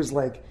scent was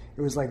it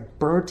was like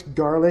burnt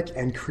garlic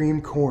and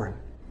creamed corn.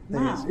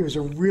 Wow. It was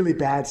a really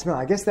bad smell.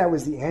 I guess that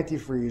was the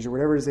antifreeze or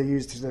whatever it is they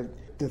used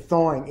the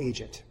thawing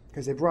agent,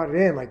 because they brought it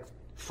in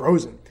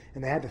frozen,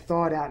 and they had to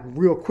thaw it out and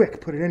real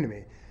quick put it into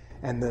me.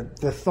 And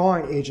the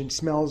thawing agent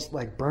smells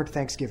like burnt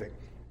Thanksgiving.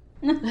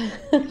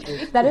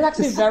 That is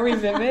actually very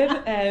vivid,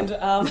 and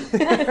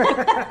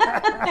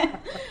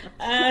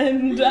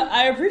and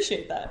I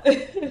appreciate that.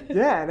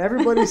 Yeah, and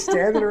everybody's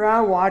standing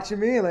around watching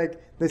me.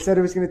 They said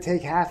it was going to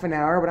take half an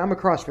hour, but I'm a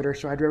CrossFitter,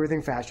 so I do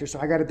everything faster. So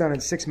I got it done in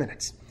 6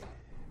 minutes.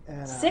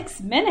 And,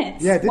 6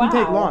 minutes? Yeah, it didn't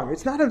take Wow. long.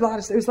 It's not a lot.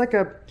 It was like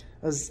a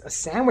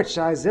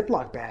sandwich-sized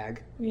Ziploc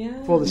bag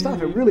Yeah. full of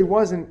stuff. It really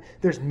wasn't.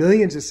 There's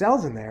millions of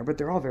cells in there, but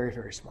they're all very,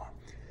 very small.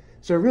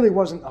 So it really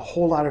wasn't a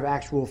whole lot of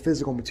actual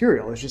physical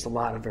material. It's just a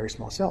lot of very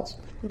small cells.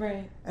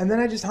 Right. And then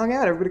I just hung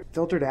out. Everybody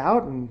filtered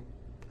out, and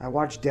I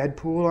watched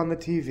Deadpool on the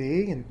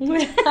TV, and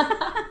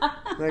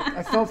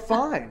I felt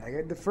fine.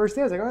 The first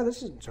day I was like, oh,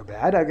 this isn't so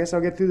bad. I guess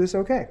I'll get through this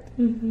okay.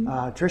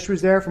 Trish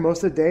was there for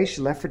most of the day. She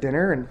left for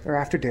dinner or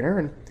after dinner,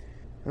 and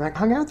I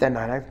hung out that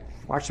night. I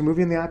watched a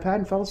movie on the iPad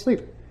and fell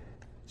asleep.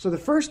 So the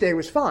first day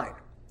was fine.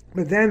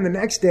 But then the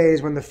next day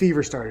is when the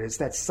fever started. It's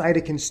that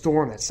cytokine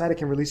storm, that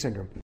cytokine release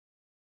syndrome.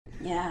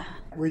 Yeah.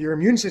 Where your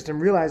immune system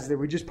realizes that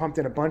we just pumped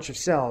in a bunch of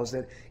cells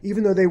that,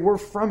 even though they were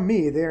from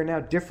me, they are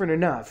now different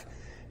enough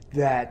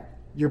that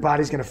your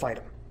body's going to fight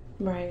them.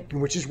 Right.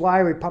 Which is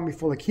why we pumped me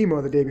full of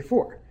chemo the day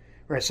before.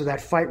 Right. So that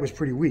fight was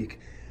pretty weak.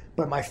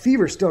 But my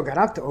fever still got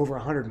up to over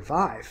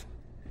 105.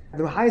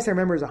 The highest I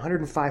remember is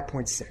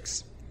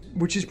 105.6,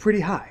 which is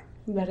pretty high.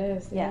 That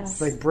is. Yes.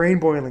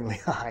 Brain-boilingly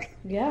high.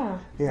 Yeah.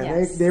 Yeah.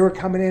 Yes. They were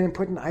coming in and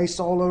putting ice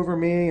all over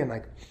me and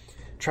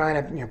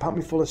trying to pump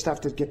me full of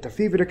stuff to get the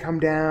fever to come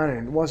down,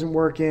 and it wasn't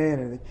working.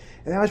 And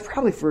that was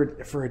probably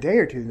for a day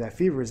or two that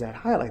fever was that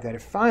high like that.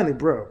 It finally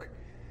broke.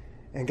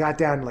 and got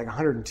down to like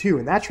 102.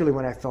 And that's really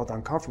when I felt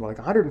uncomfortable. Like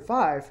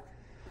 105,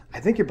 I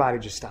think your body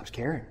just stops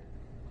caring.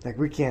 Like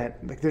we can't,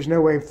 like there's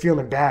no way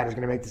feeling bad is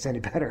going to make this any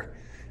better.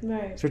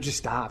 Right. So it just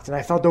stopped. And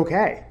I felt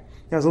okay.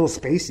 I was a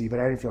little spacey, but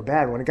I didn't feel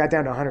bad. When it got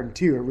down to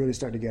 102, it really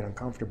started to get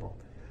uncomfortable.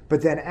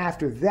 But then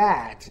after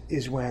that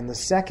is when the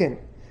second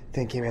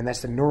thing came in.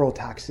 That's the neural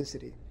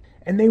toxicity.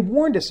 And they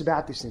warned us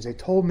about these things. They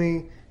told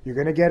me you're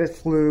going to get a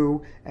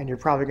flu and you're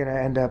probably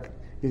going to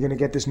you're going to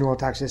get this neural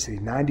toxicity.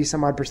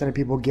 90% of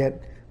people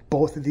get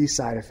both of these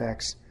side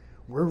effects.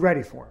 We're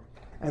ready for them.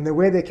 And the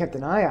way they kept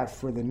an eye out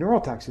for the neural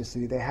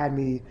toxicity, they had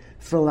me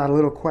fill out a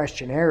little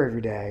questionnaire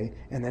every day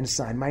and then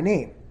sign my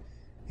name.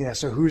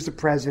 So who's the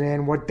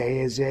president? What day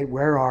is it?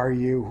 Where are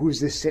you?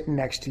 Who's this sitting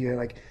next to you?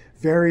 Like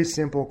very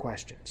simple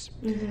questions.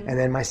 Mm-hmm. And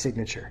then my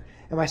signature.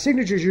 And my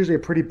signature is usually a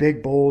pretty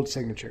big, bold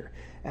signature.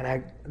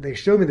 And they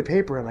showed me the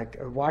paper, and I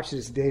watched it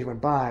as the days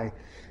went by,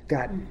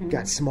 got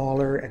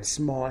smaller and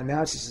smaller. And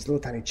now it's just this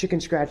little tiny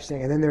chicken scratch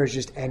thing. And then there was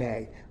just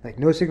NA, like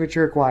no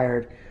signature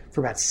required.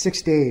 For about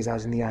 6 days, I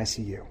was in the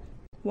ICU.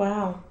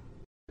 Wow.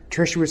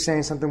 Trisha was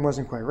saying something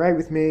wasn't quite right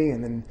with me,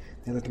 and then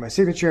they looked at my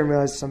signature and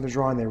realized something's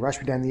wrong. They rushed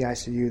me down to the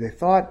ICU. They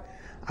thought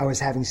I was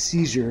having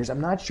seizures.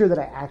 I'm not sure that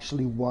I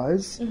actually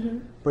was,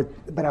 but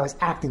I was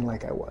acting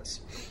like I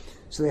was.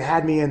 So they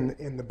had me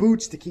in the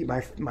boots to keep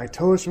my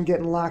toes from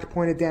getting locked,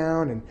 pointed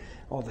down, and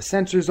all the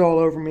sensors all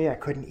over me. I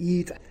couldn't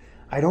eat.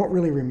 I don't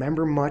really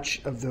remember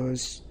much of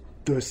those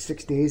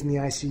 6 days in the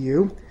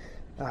ICU.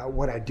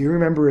 What I do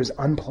remember is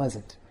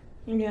unpleasant.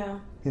 Yeah.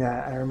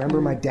 I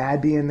remember my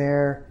dad being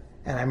there,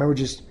 and I remember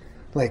just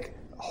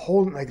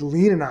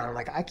leaning on him,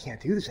 like, I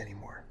can't do this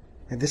anymore.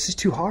 And this is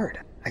too hard.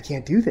 I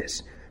can't do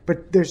this.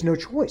 But there's no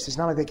choice. It's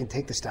not like they can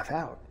take the stuff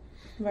out.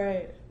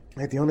 Right.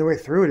 Like the only way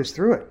through it is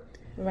through it.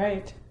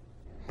 Right.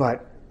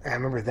 But I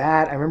remember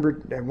that. I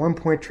remember at one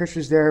point Trish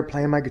was there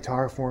playing my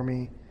guitar for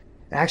me.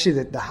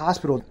 Actually, the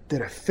hospital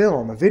did a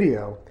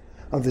video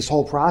of this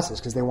whole process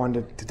because they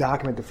wanted to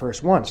document the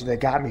first one. So they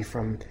got me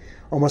from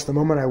almost the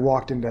moment I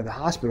walked into the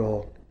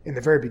hospital in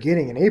the very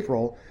beginning in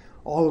April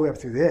all the way up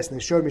through this. And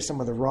they showed me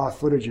some of the raw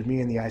footage of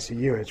me in the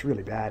ICU. It's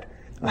really bad.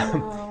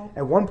 Wow.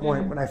 At one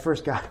point when I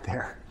first got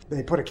there,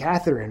 they put a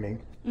catheter in me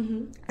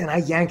and I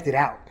yanked it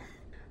out,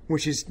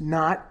 which is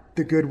not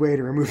the good way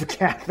to remove a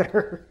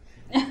catheter.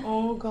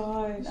 Oh,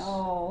 gosh.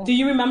 Oh. Do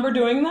you remember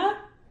doing that?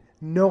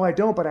 No, I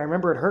don't, but I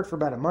remember it hurt for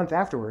about a month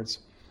afterwards.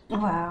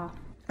 Wow.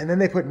 And then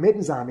they put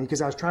mittens on me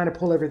because I was trying to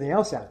pull everything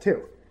else out,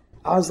 too.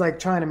 I was like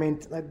trying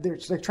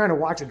to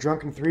watch a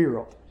drunken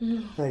 3-year-old.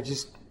 Like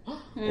just,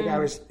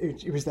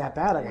 it was that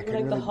bad. Like I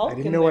couldn't I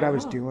didn't know what I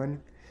was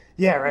doing.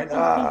 Yeah, right.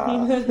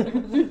 I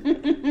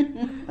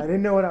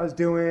didn't know what I was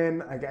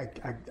doing. I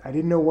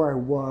didn't know where I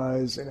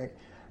was. And I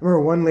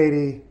remember one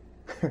lady,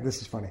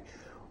 this is funny,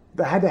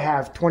 I had to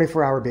have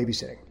 24-hour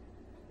babysitting.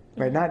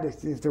 Right? Not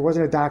if there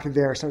wasn't a doctor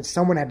there,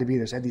 someone had to be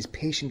there. So I had these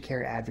patient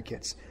care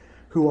advocates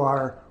who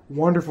are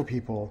wonderful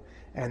people,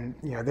 and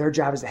their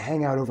job is to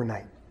hang out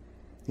overnight.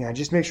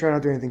 Just make sure I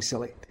don't do anything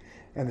silly.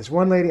 And this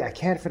one lady, I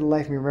can't for the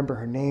life of me remember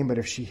her name, but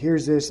if she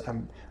hears this,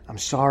 I'm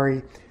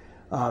sorry.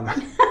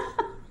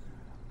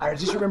 I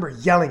just remember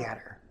yelling at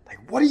her,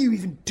 like, "What are you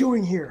even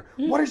doing here?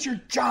 What is your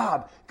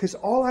job?" Because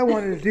all I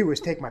wanted to do was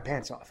take my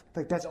pants off.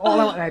 Like that's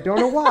all I want, and I don't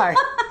know why.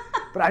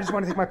 But I just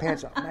wanted to take my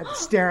pants off. And I had to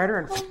stare at her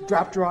and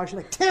drop draw. She's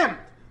like, "Tim,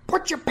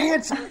 put your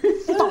pants on."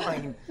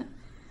 Fine.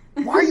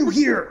 Why are you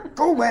here?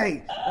 Go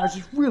away. And I was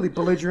just really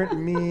belligerent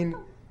and mean.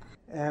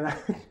 And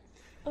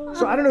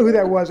so I don't know who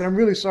that was. And I'm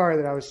really sorry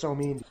that I was so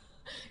mean.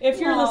 If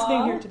you're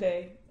listening here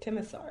today, Tim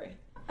is sorry.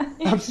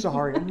 I'm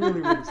sorry. I'm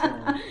really, really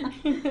sorry.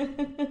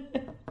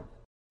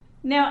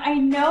 Now, I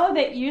know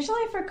that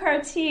usually for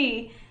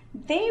CAR-T,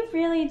 they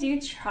really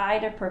do try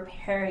to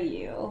prepare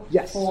you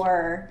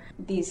for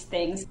these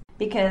things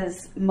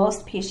because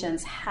most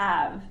patients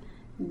have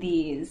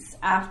these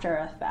after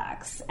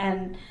effects.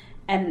 And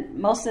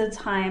most of the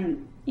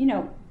time,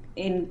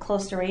 in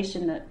close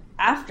duration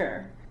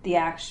after the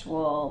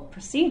actual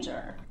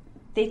procedure,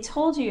 they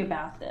told you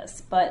about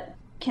this, but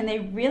can they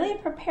really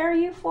prepare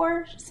you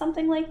for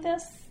something like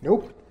this?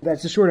 Nope.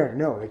 That's the short answer.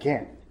 No, they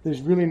can't.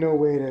 There's really no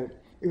way to...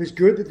 It was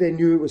good that they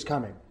knew it was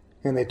coming,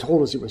 and they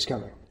told us it was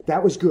coming.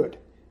 That was good.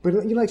 But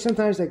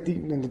sometimes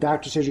when the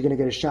doctor says you're going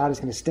to get a shot, it's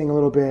going to sting a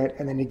little bit,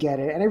 and then you get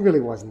it, and it really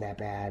wasn't that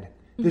bad.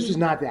 This was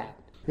not that.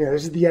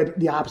 This is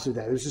the opposite of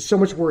that. This is so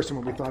much worse than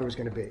what we thought it was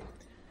going to be.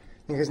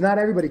 Because not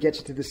everybody gets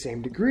it to the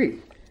same degree.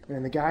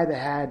 And the guy that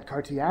had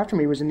CAR-T after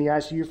me was in the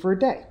ICU for a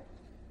day.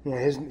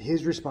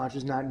 His response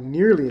was not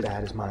nearly as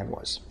bad as mine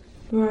was.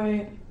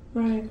 Right.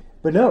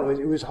 But no,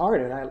 it was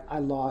hard, and I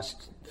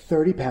lost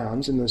 30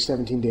 pounds in those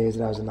 17 days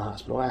that I was in the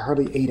hospital. I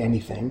hardly ate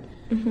anything.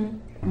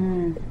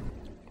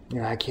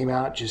 I came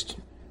out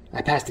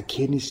I passed a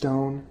kidney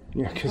stone,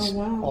 because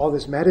all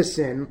this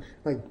medicine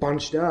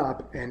bunched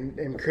up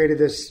and created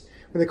this,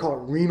 what they call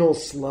it, renal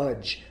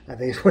sludge, I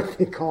think is what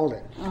they called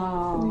it.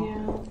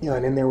 Oh. Yeah.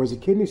 And then there was a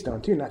kidney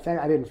stone too, and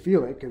I didn't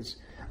feel it because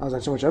I was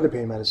on so much other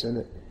pain medicine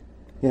that,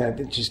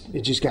 it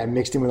just got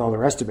mixed in with all the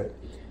rest of it.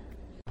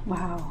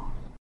 Wow.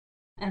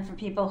 And for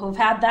people who've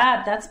had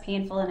that, that's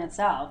painful in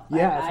itself.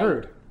 Yeah, I've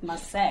heard.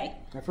 Must say.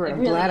 I've heard. It I'm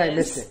really glad I is.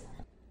 missed it.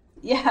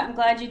 Yeah, I'm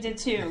glad you did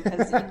too,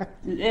 because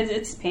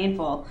it's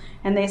painful.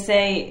 And they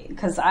say,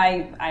 because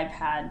I've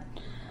had,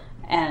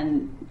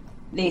 and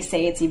they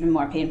say it's even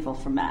more painful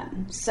for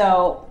men.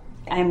 So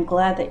I'm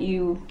glad that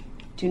you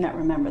do not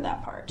remember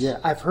that part. Yeah,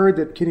 I've heard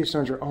that kidney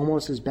stones are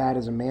almost as bad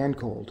as a man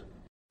cold.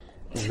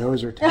 And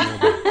those are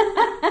terrible.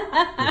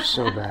 They're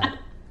so bad.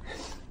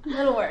 A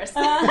little worse.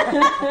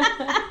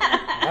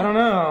 I don't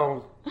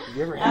know. Have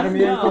you ever had a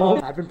man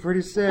cold? I've been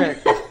pretty sick.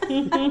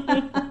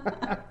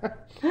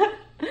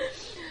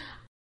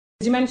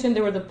 You mentioned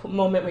there was a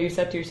moment where you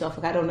said to yourself,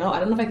 like, I don't know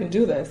if I can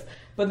do this.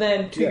 But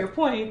then, to your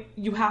point,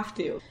 you have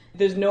to.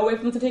 There's no way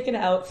for them to take it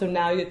out, so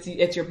now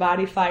it's your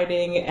body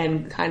fighting,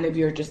 and kind of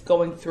you're just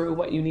going through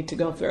what you need to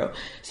go through.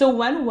 So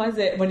when was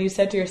it when you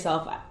said to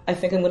yourself, I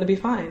think I'm going to be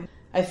fine?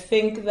 I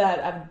think that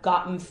I've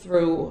gotten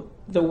through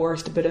the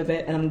worst bit of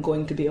it, and I'm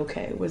going to be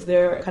okay. Was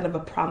there kind of a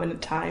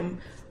prominent time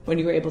when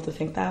you were able to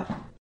think that?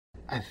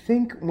 I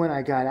think when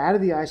I got out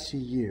of the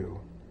ICU,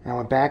 and I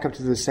went back up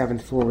to the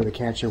 7th floor where the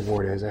cancer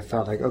ward is, I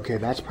felt like, okay,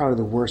 that's probably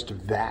the worst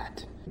of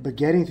that. But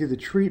getting through the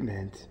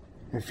treatment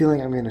and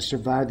feeling I'm going to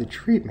survive the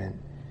treatment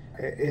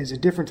is a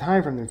different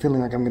time from them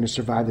feeling like I'm going to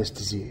survive this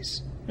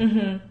disease.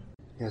 Mm-hmm.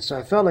 Yeah, so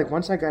I felt like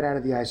once I got out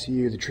of the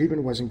ICU, the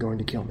treatment wasn't going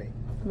to kill me.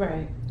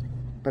 Right.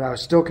 But I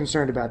was still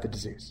concerned about the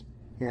disease.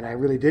 And I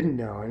really didn't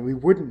know, and we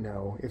wouldn't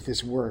know if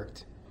this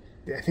worked.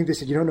 I think they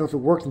said you don't know if it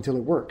worked until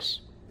it works.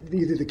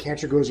 Either the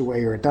cancer goes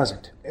away or it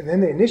doesn't. And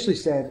then they initially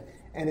said,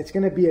 and it's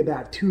going to be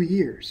about 2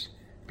 years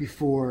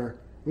before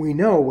we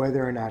know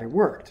whether or not it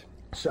worked.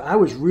 So I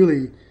was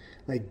really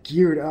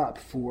geared up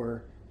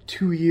for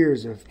 2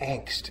 years of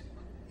angst,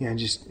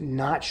 just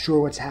not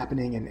sure what's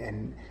happening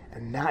and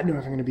not knowing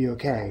if I'm going to be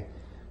okay.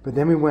 But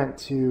then we went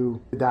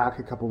to the doc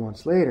a couple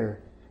months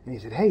later, and he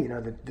said, hey,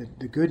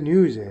 the good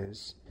news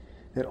is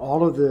that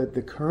all of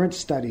the current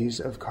studies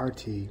of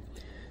CAR-T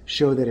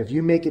show that if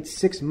you make it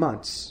 6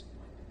 months,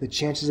 the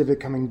chances of it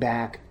coming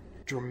back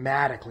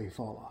dramatically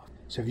fall off.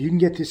 So if you can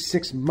get to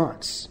 6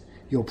 months,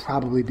 you'll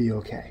probably be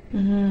okay.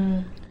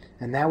 Mm-hmm.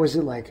 And that was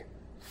at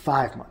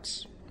 5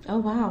 months. Oh,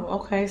 wow.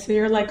 Okay. So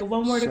you're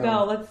one more to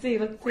go. Let's see.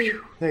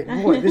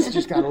 Boy, this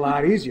just got a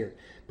lot easier.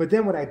 But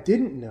then what I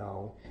didn't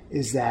know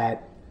is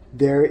that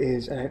there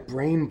is a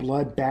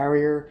brain-blood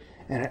barrier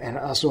and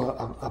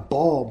also a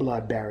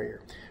ball-blood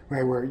barrier,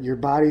 right, where your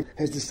body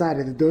has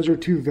decided that those are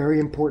two very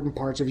important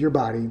parts of your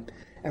body,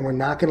 and we're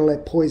not going to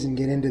let poison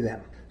get into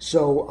them.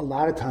 So a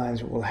lot of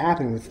times what will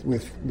happen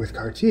with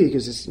CAR-T,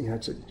 because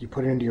you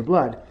put it into your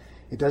blood,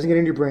 it doesn't get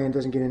into your brain, it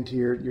doesn't get into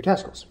your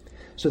testicles.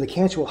 So the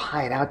cancer will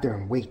hide out there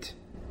and wait,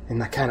 and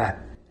kind of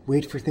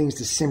wait for things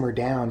to simmer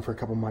down for a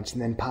couple months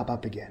and then pop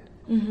up again.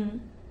 Mm-hmm.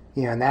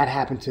 And that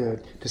happened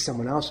to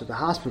someone else at the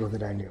hospital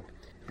that I knew.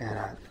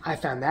 And I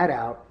found that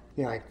out,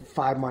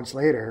 5 months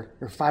later,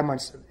 or 5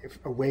 months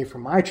away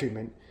from my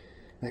treatment.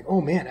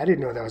 Oh man, I didn't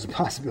know that was a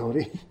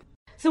possibility.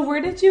 So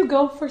where did you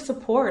go for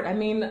support?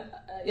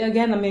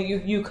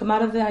 You come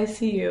out of the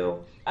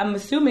ICU. I'm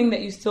assuming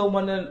that you still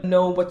want to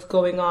know what's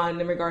going on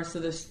in regards to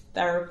this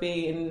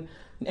therapy and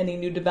any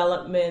new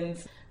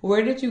developments.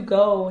 Where did you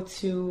go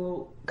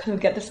to kind of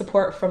get the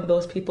support from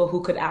those people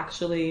who could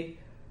actually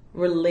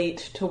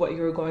relate to what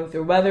you were going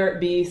through, whether it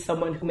be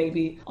someone who may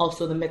be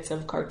also in the midst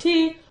of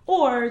CAR-T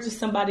or just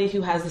somebody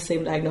who has the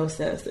same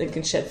diagnosis and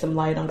can shed some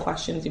light on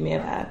questions you may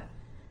have had?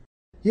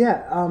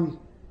 Yeah,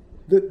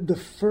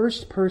 the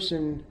first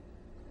person,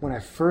 when I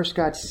first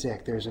got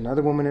sick, there's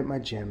another woman at my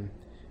gym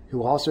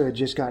who also had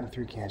just gotten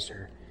through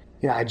cancer.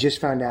 I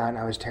just found out and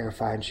I was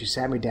terrified, and she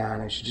sat me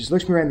down and she just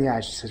looks me right in the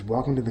eyes. She says,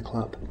 welcome to the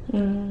club.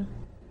 Mm.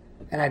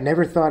 And I'd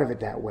never thought of it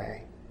that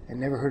way. I'd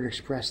never heard it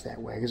expressed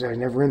that way because I was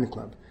never in the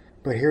club.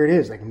 But here it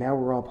is, now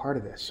we're all part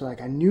of this. So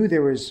I knew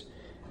there was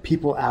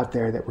people out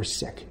there that were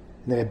sick,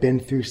 that had been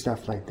through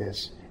stuff like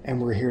this, and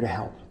were here to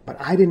help.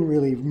 But I didn't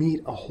really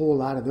meet a whole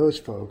lot of those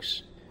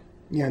folks,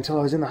 until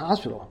I was in the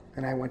hospital,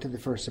 and I went to the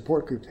first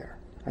support group there.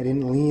 I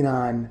didn't lean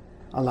on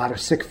a lot of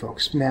sick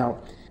folks. Now,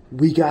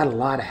 we got a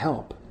lot of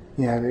help.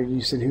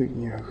 You said,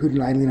 who did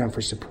I lean on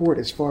for support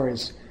as far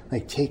as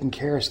taking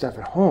care of stuff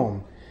at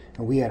home?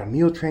 And we had a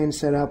meal train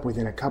set up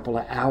within a couple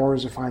of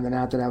hours of finding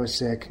out that I was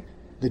sick.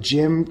 The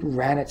gym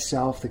ran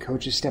itself. The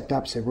coaches stepped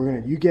up, said,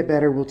 you get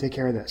better, we'll take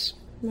care of this.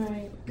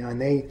 Right.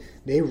 And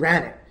they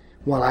ran it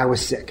while I was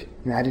sick.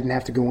 I didn't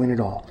have to go in at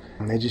all.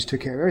 And they just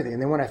took care of everything.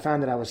 And then when I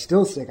found that I was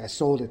still sick, I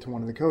sold it to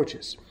one of the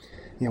coaches.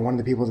 One of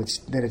the people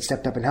that had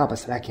stepped up and helped. I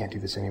said, I can't do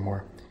this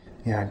anymore.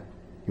 You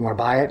want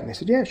to buy it? And they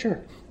said, yeah,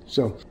 sure.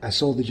 So I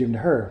sold the gym to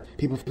her.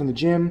 People from the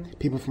gym,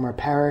 people from our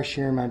parish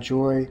here in Mount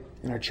Joy,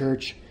 in our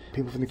church,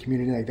 people from the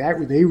community like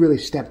that, they really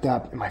stepped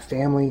up, and my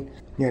family,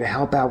 to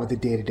help out with the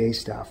day-to-day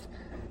stuff.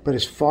 But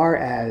as far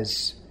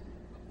as,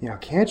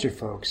 cancer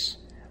folks,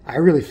 I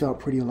really felt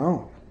pretty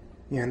alone.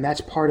 And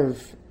that's part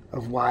of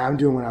why I'm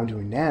doing what I'm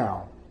doing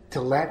now, to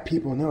let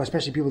people know,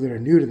 especially people that are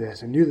new to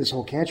this and new to this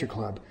whole cancer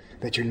club,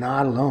 that you're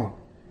not alone,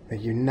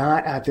 that you're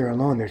not out there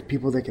alone. There's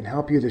people that can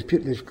help you.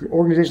 There's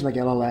organizations like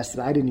LLS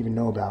that I didn't even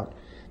know about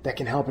that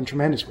can help in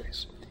tremendous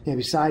ways.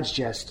 Besides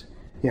just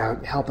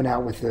helping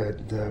out with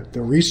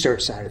the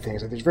research side of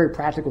things. Like, there's very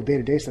practical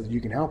day-to-day stuff that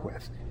you can help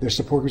with. There's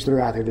support groups that are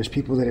out there. There's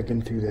people that have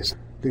been through this.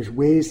 There's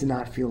ways to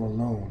not feel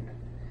alone.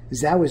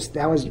 Because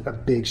that was a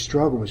big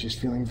struggle, was just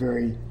feeling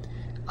very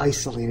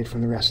isolated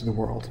from the rest of the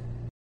world.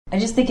 I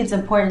just think it's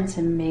important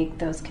to make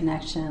those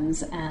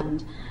connections,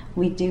 and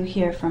we do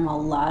hear from a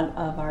lot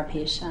of our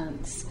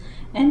patients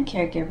and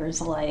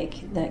caregivers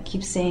alike that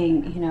keep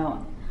saying,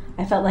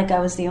 I felt like I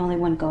was the only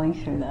one going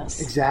through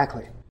this.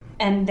 Exactly.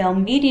 And they'll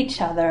meet each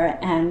other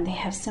and they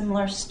have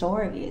similar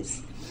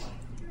stories.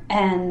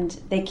 And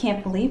they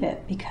can't believe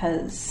it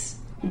because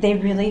they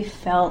really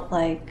felt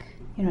like,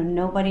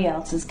 nobody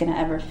else is going to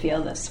ever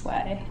feel this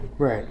way.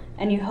 Right.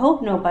 And you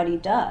hope nobody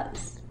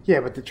does. Yeah,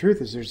 but the truth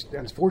is there's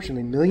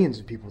unfortunately millions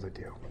of people that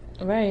do.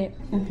 Right.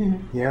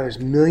 Mm-hmm. There's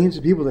millions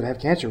of people that have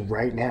cancer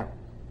right now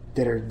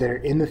that are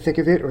in the thick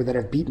of it or that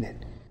have beaten it.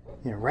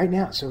 Right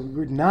now. So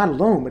we're not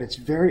alone, but it's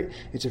a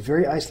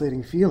very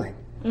isolating feeling.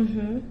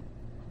 Mm-hmm.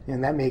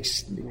 And that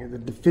makes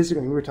the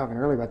physical, we were talking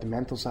earlier about the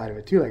mental side of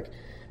it too, like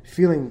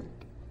feeling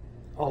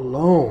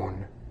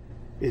alone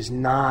is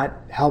not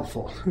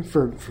helpful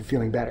for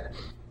feeling better.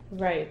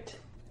 Right.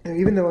 And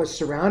even though I was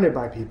surrounded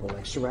by people,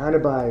 like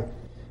surrounded by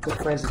the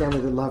friends and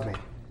family that love me,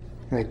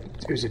 like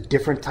it was a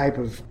different type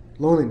of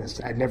loneliness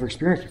that I'd never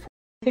experienced before.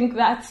 I think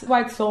that's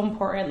why it's so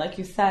important, like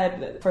you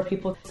said, for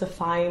people to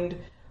find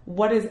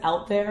what is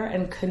out there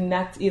and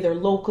connect either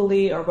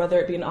locally or whether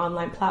it be an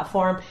online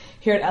platform.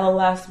 Here at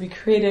LLS, we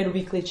created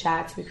weekly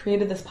chats. We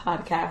created this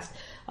podcast.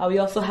 We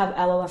also have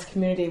LLS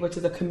Community, which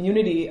is a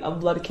community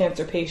of blood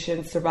cancer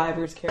patients,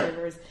 survivors,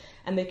 caregivers,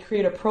 and they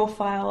create a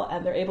profile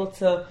and they're able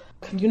to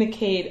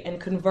communicate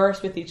and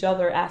converse with each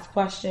other, ask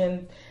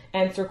questions,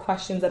 answer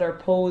questions that are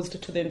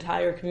posed to the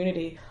entire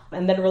community,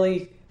 and then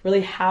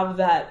really have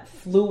that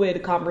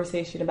fluid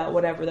conversation about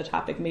whatever the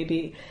topic may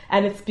be.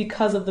 And it's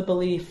because of the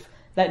belief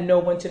that no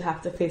one should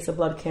have to face a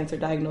blood cancer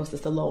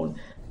diagnosis alone.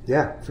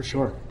 Yeah, for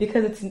sure.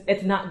 Because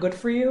it's not good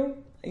for you.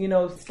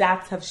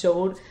 Stats have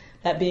showed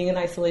that being in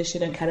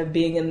isolation and kind of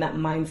being in that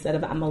mindset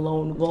of I'm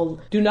alone will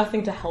do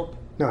nothing to help.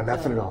 No,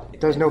 nothing at all.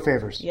 It does no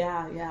favors.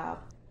 Yeah.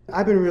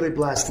 I've been really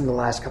blessed in the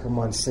last couple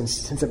months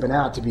since I've been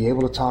out to be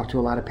able to talk to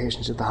a lot of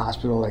patients at the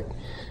hospital. Like,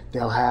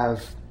 they'll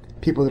have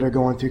people that are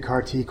going through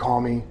CAR T call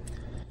me.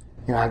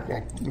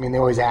 I mean, they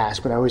always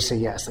ask, but I always say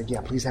yes. Like,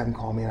 yeah, please have them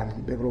call me, and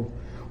I'm able to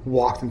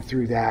walk them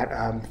through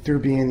that. Through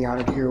being the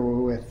honored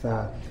hero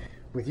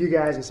with you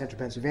guys in Central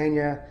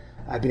Pennsylvania,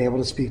 I've been able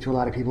to speak to a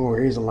lot of people who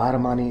raise a lot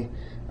of money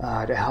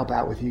to help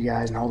out with you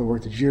guys and all the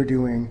work that you're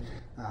doing.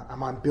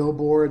 I'm on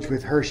billboards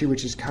with Hershey,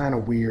 which is kind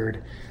of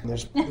weird.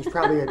 There's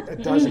probably a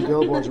dozen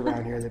billboards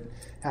around here that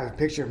have a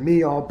picture of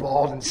me all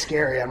bald and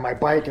scary on my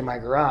bike in my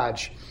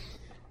garage.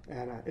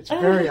 And it's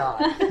very odd.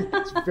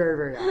 It's very,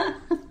 very odd.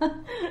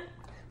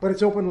 But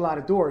it's opened a lot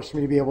of doors for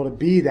me to be able to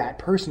be that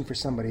person for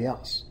somebody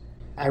else.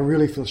 I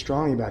really feel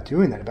strongly about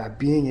doing that, about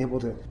being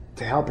able to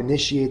help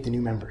initiate the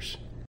new members.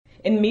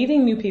 In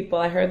meeting new people,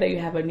 I heard that you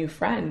have a new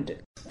friend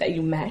that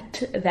you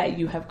met, that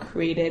you have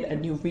created a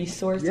new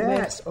resource with.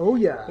 Yes, oh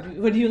yeah.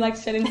 Would you like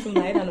shedding some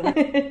light on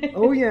it?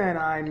 Oh yeah, and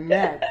I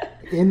met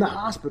in the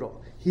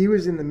hospital. He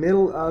was in the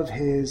middle of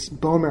his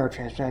bone marrow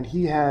transplant.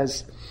 He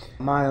has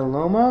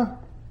myeloma.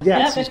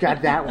 Yes, he's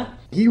got that one.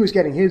 He was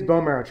getting his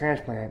bone marrow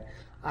transplant.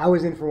 I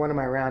was in for one of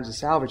my rounds of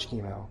salvage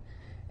chemo.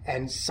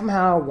 And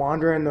somehow,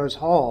 wandering those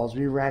halls,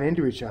 we ran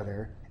into each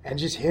other and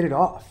just hit it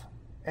off.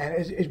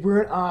 And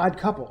we're an odd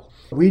couple.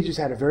 We just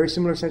had a very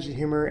similar sense of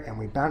humor, and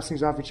we bounced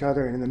things off each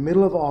other. And in the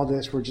middle of all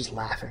this, we're just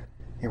laughing.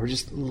 And we're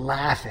just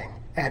laughing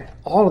at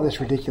all of this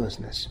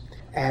ridiculousness.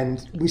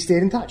 And we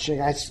stayed in touch.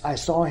 I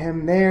saw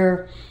him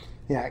there.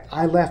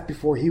 I left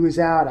before he was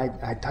out.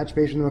 I touched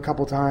base with him a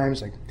couple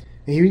times.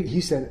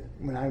 He said,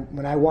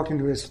 when I walked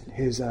into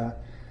his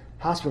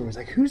hospital, he was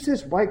like, "Who's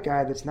this white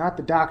guy that's not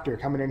the doctor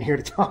coming in here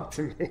to talk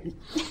to me?"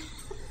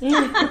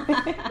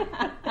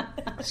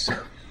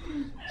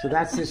 So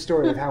that's the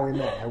story of how we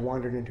met. I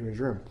wandered into his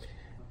room.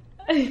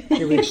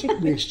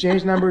 We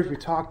exchanged numbers. We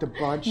talked a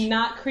bunch.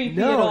 Not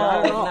creepy at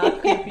all.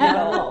 Not creepy at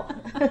all.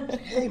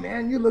 Hey,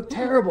 man, you look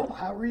terrible.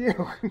 How are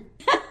you?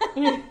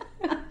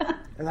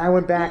 And I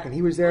went back, and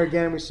he was there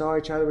again. We saw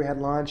each other. We had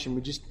lunch, and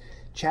we just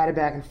chatted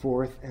back and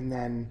forth. And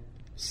then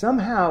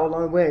somehow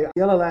along the way,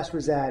 the LLS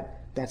was at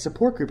that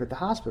support group at the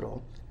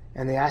hospital,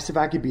 and they asked if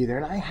I could be there.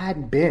 And I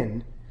hadn't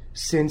been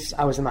since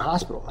I was in the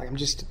hospital.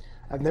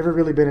 I've never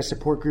really been a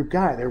support group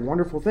guy. They're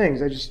wonderful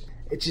things.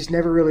 It just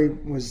never really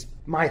was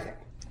my thing.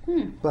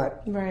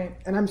 But right.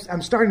 And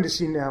I'm starting to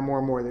see now more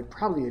and more that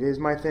probably it is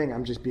my thing.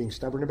 I'm just being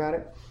stubborn about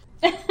it.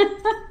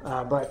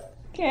 But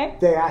okay.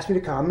 They asked me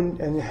to come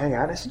and hang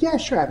out. I said, yeah,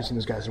 sure. I haven't seen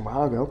those guys in a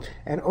while ago.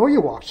 And Oya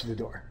walks through the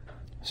door.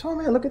 So, oh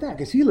man, look at that,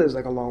 because he lives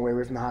like a long way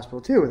away from the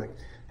hospital too. And like,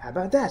 how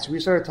about that? So we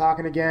started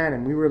talking again,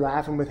 and we were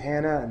laughing with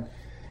Hannah,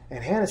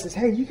 and Hannah says,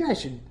 hey, you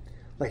guys should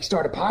like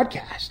start a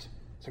podcast.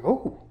 It's like,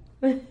 oh.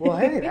 Well,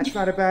 hey, that's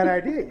not a bad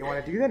idea. You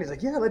want to do that? He's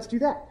like, yeah, let's do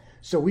that.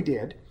 So we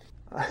did.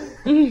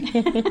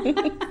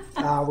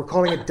 We're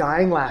calling it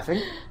Dying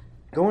Laughing.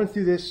 going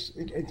through this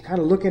and kind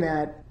of looking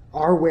at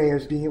our way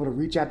of being able to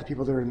reach out to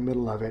people that are in the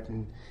middle of it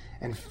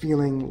and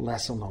feeling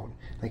less alone.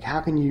 Like,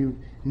 how can you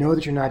know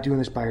that you're not doing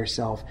this by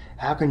yourself?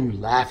 How can you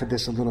laugh at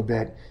this a little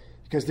bit?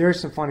 Because there's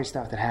some funny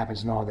stuff that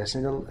happens in all this,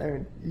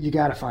 and you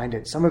got to find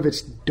it. Some of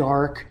it's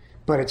dark,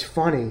 but it's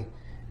funny,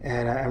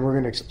 and we're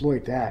going to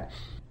exploit that.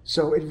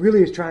 So it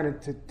really is trying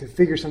to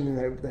figure something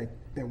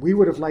that we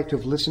would have liked to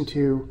have listened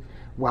to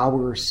while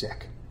we were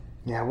sick.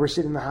 Yeah, we're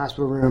sitting in the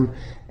hospital room,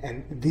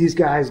 and these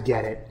guys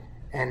get it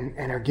and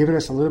are giving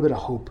us a little bit of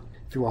hope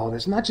through all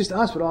this. Not just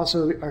us, but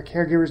also our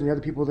caregivers and the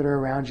other people that are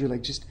around you,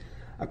 like just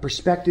a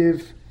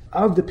perspective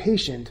of the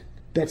patient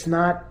that's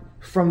not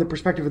from the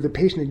perspective of the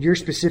patient that you're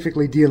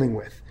specifically dealing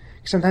with.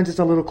 Sometimes it's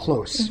a little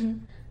close.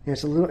 Mm-hmm.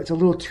 It's a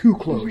little too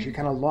close. Mm-hmm. You're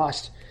kind of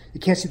lost. You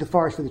can't see the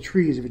forest for the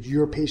trees if it's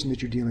your patient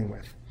that you're dealing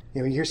with.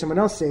 You hear someone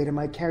else say it, it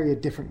might carry a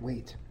different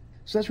weight.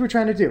 So that's what we're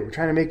trying to do. We're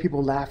trying to make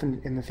people laugh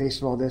in the face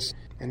of all this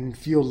and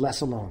feel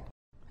less alone.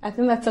 I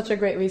think that's such a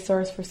great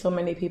resource for so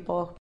many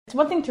people. It's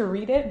one thing to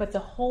read it, but it's a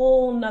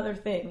whole nother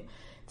thing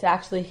to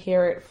actually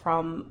hear it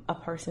from a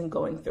person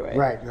going through it.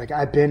 Right, like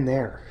I've been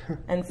there.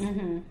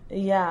 And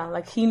yeah,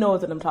 like he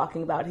knows what I'm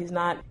talking about. He's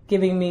not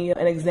giving me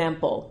an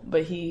example,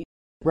 but he...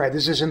 Right,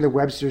 this is in the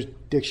Webster's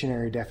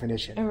Dictionary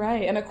definition.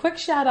 Right, and a quick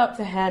shout out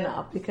to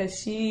Hannah because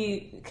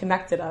she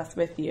connected us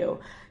with you.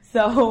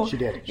 So she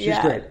did. She's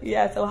great.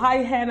 Yeah, so hi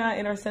Hannah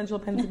in our Central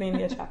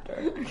Pennsylvania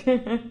chapter.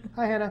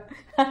 Hi Hannah.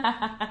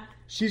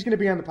 She's going to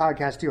be on the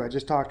podcast too. I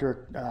just talked to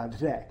her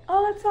today.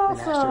 Oh, that's awesome. And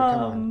asked her to come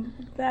on.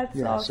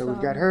 That's awesome. So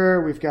we've got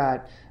her. We've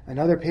got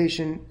another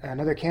patient,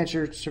 another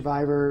cancer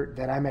survivor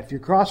that I met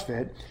through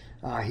CrossFit.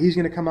 He's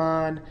going to come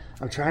on.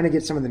 I'm trying to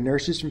get some of the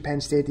nurses from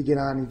Penn State to get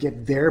on and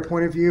get their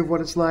point of view of what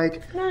it's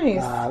like.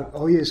 Nice.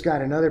 Oya's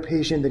got another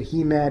patient that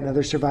he met,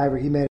 another survivor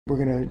he met.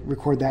 We're going to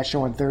record that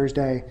show on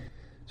Thursday.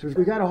 So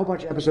we've got a whole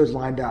bunch of episodes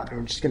lined up, and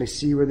we're just going to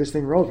see where this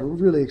thing rolls. We're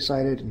really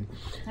excited and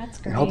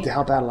hope to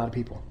help out a lot of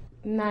people.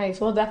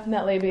 Nice. We'll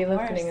definitely be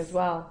listening as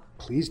well.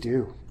 Please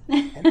do.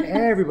 And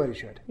everybody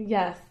should.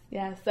 Yes.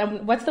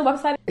 What's the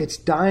website? It's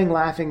Dying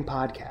Laughing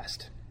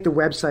Podcast. The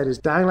website is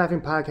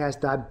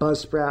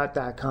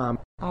dyinglaughingpodcast.buzzsprout.com.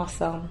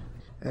 Awesome.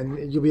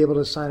 And you'll be able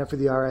to sign up for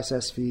the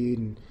RSS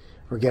feed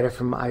or get it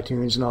from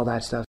iTunes and all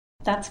that stuff.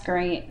 That's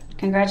great.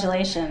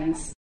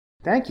 Congratulations.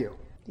 Thank you.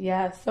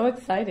 Yeah, so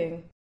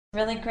exciting.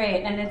 Really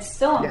great. And it's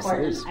so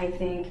important, yes, I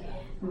think,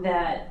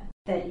 that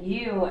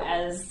you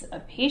as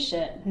a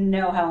patient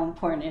know how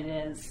important it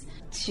is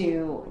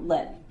to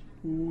let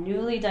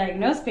newly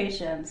diagnosed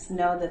patients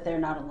know that they're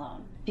not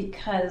alone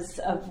because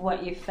of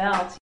what you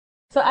felt.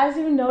 So as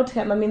you know,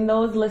 Tim,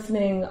 those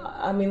listening,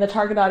 the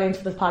target audience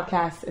for this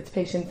podcast, it's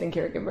patients and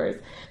caregivers.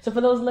 So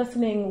for those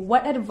listening,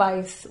 what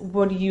advice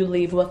would you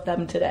leave with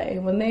them today?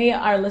 When they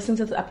are listening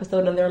to this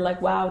episode and they're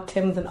like, wow,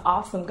 Tim's an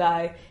awesome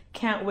guy,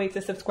 can't wait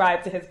to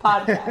subscribe to his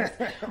podcast.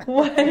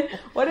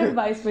 What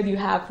advice would you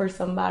have for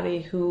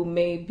somebody who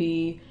may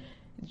be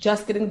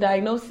just getting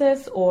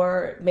diagnosis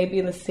or maybe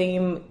in the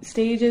same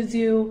stage as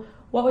you?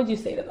 What would you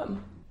say to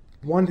them?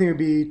 One thing would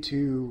be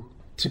to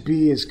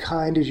be as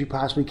kind as you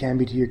possibly can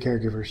be to your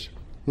caregivers.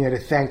 To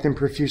thank them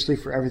profusely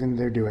for everything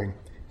they're doing.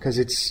 Because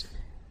it's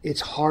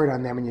hard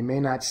on them and you may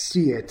not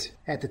see it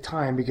at the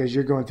time because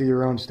you're going through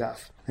your own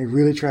stuff.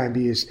 Really try and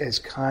be as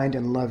kind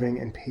and loving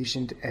and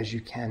patient as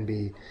you can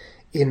be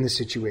in the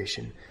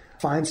situation.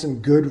 Find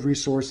some good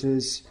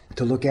resources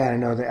to look at. I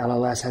know the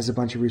LLS has a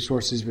bunch of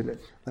resources,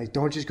 but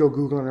don't just go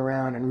Googling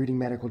around and reading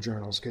medical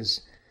journals because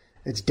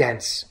it's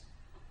dense.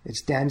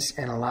 It's dense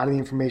and a lot of the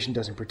information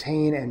doesn't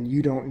pertain and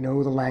you don't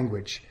know the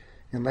language.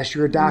 Unless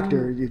you're a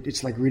doctor,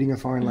 it's like reading a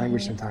foreign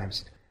language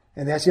sometimes.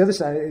 And that's the other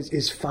side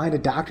is find a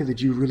doctor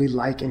that you really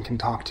like and can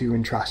talk to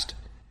and trust.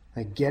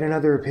 Get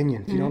another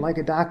opinion. If you don't like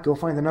a doc, go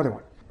find another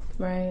one.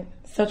 Right.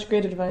 Such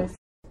great advice.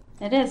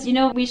 It is.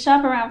 We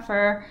shop around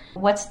for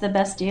what's the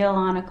best deal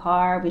on a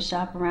car. We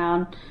shop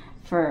around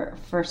for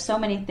so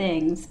many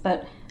things,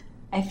 but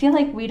I feel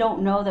like we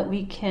don't know that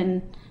we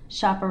can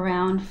shop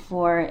around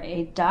for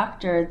a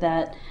doctor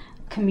that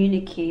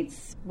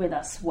communicates with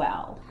us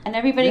well. And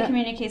everybody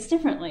communicates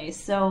differently.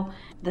 So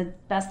the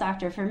best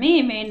doctor for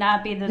me may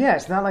not be the... Yeah,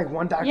 it's not like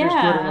one doctor's good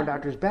and one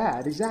doctor's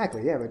bad.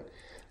 Exactly, yeah.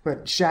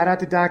 But shout out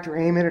to Dr.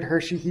 Amen at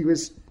Hershey. He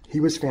was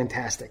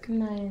fantastic.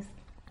 Nice.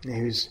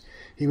 Yeah,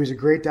 he was a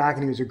great doc,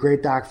 and he was a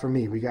great doc for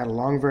me. We got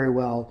along very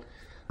well.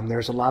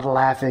 There's a lot of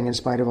laughing in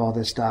spite of all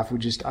this stuff.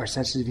 Our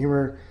sense of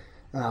humor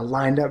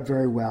lined up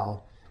very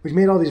well, which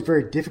made all these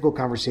very difficult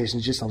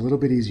conversations just a little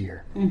bit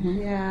easier.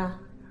 Mm-hmm.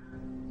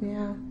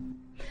 Yeah.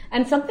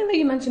 And something that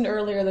you mentioned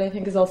earlier that I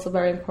think is also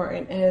very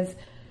important is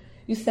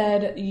you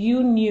said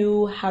you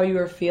knew how you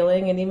were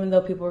feeling, and even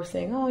though people were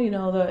saying, "Oh,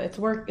 it's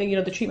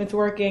working, the treatment's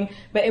working,"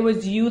 but it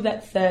was you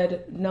that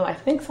said, "No, I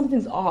think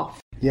something's off."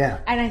 Yeah.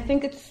 And I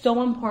think it's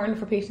so important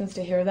for patients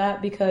to hear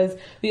that because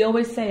we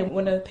always say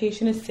when a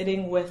patient is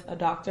sitting with a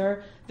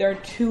doctor, there are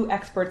two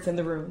experts in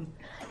the room.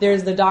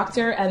 There's the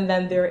doctor and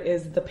then there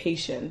is the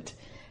patient.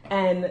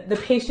 And the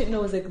patient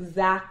knows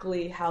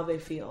exactly how they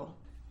feel.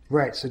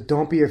 Right. So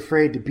don't be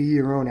afraid to be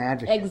your own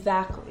advocate.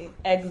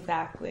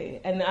 Exactly.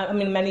 And I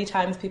mean, many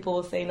times people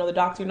will say, the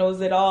doctor knows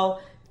it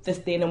all.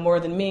 They know more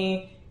than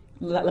me.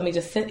 Let me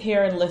just sit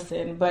here and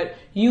listen. But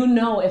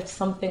if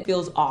something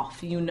feels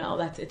off,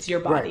 it's your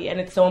body. Right. And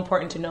it's so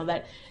important to know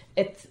that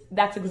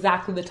that's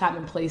exactly the time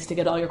and place to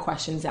get all your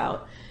questions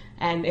out.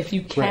 And if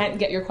you can't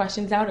get your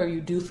questions out or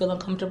you do feel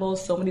uncomfortable,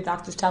 so many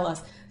doctors tell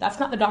us, that's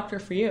not the doctor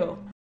for you.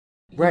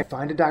 Right.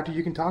 Find a doctor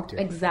you can talk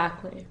to.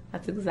 Exactly.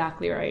 That's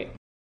exactly right.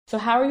 So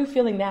how are you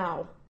feeling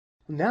now?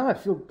 Now I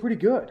feel pretty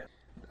good.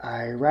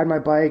 I ride my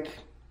bike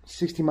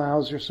 60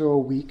 miles or so a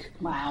week.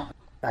 Wow.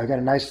 I've got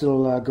a nice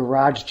little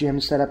garage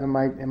gym set up in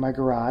my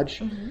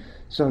garage. Mm-hmm.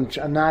 So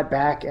I'm not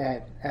back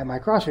at my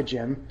CrossFit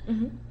gym,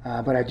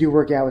 but I do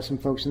work out with some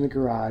folks in the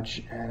garage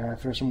and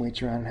throw some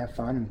weights around and have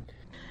fun.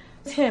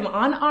 Tim,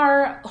 on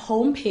our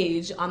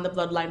homepage on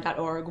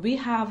thebloodline.org, we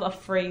have a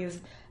phrase,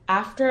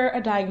 after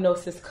a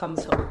diagnosis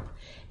comes hope.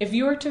 If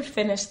you were to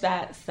finish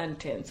that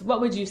sentence,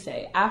 what would you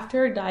say?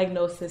 After a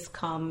diagnosis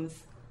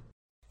comes...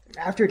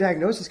 After a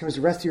diagnosis comes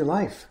the rest of your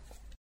life.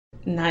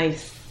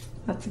 Nice.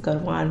 That's a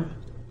good one.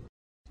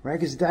 Right?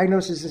 Because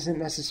diagnosis isn't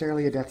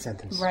necessarily a death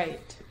sentence. Right.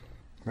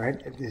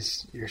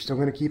 You're still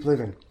going to keep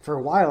living. For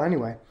a while,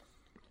 anyway.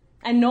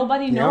 And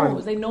nobody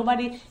knows.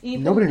 Nobody knows.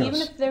 Even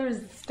if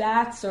there's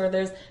stats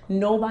or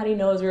nobody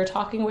knows. We were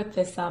talking with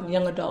this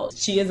young adult.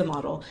 She is a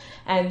model.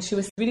 And she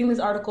was reading these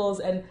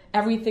articles and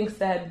everything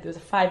said there's a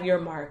 5-year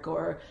mark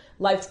or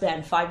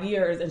lifespan, 5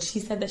 years. And she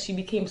said that she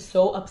became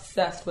so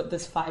obsessed with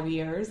this 5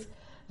 years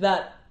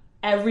that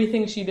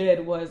everything she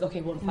did was,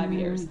 okay, well, in 5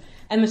 years.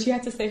 And then she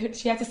had to say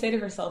to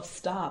herself,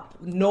 stop.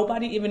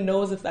 Nobody even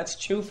knows if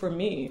that's true for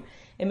me.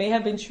 It may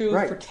have been true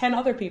for 10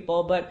 other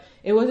people, but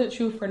it wasn't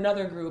true for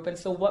another group. And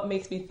so what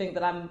makes me think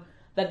that I'm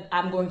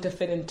going to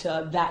fit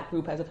into that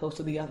group as opposed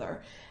to the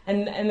other?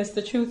 And it's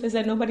the truth is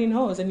that nobody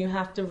knows, and you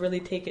have to really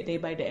take it day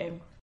by day.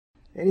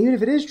 And even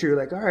if it is true,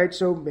 all right,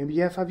 so maybe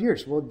you have 5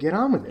 years. Well, get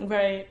on with it.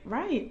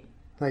 Right.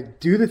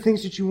 Do the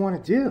things that you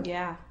want to do.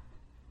 Yeah.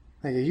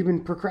 If you've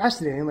been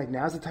procrastinating,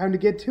 now's the time to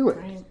get to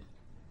it.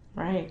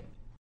 Right.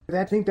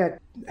 I think that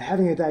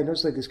having a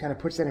diagnosis like this kind of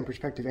puts that in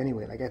perspective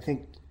anyway. I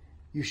think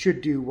you should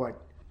do what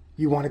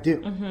you want to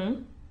do.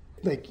 Mm-hmm.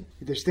 If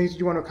there's things that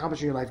you want to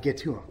accomplish in your life, get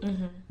to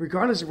them.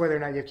 Regardless of whether or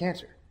not you have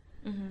cancer.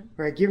 Mm-hmm.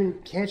 Right? Giving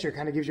cancer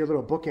kind of gives you a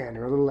little bookend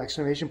or a little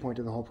exclamation point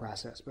to the whole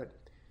process. But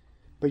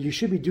you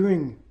should be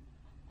doing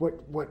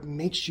what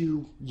makes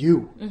you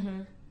you.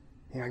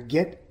 Mm-hmm.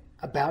 Get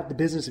about the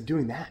business of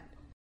doing that.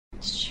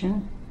 It's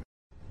true.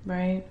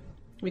 Right.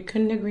 We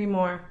couldn't agree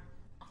more.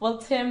 Well,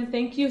 Tim,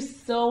 thank you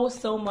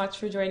so much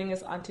for joining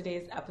us on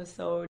today's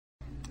episode.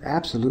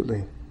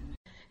 Absolutely.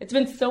 It's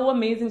been so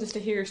amazing just to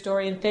hear your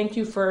story, and thank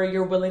you for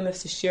your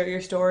willingness to share your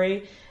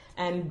story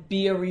and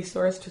be a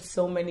resource to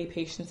so many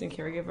patients and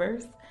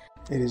caregivers.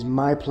 It is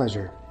my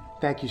pleasure.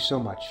 Thank you so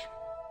much.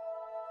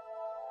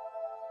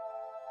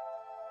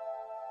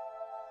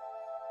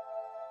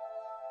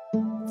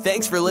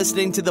 Thanks for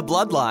listening to The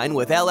Bloodline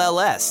with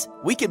LLS.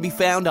 We can be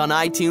found on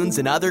iTunes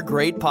and other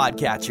great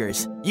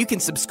podcatchers. You can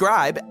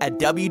subscribe at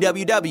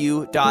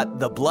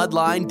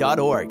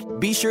www.thebloodline.org.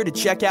 Be sure to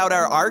check out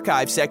our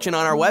archive section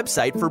on our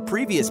website for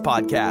previous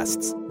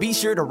podcasts. Be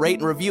sure to rate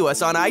and review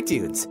us on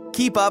iTunes.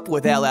 Keep up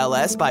with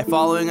LLS by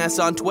following us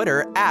on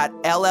Twitter at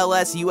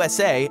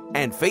LLSUSA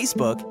and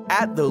Facebook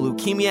at the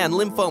Leukemia and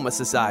Lymphoma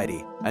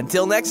Society.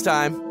 Until next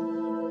time.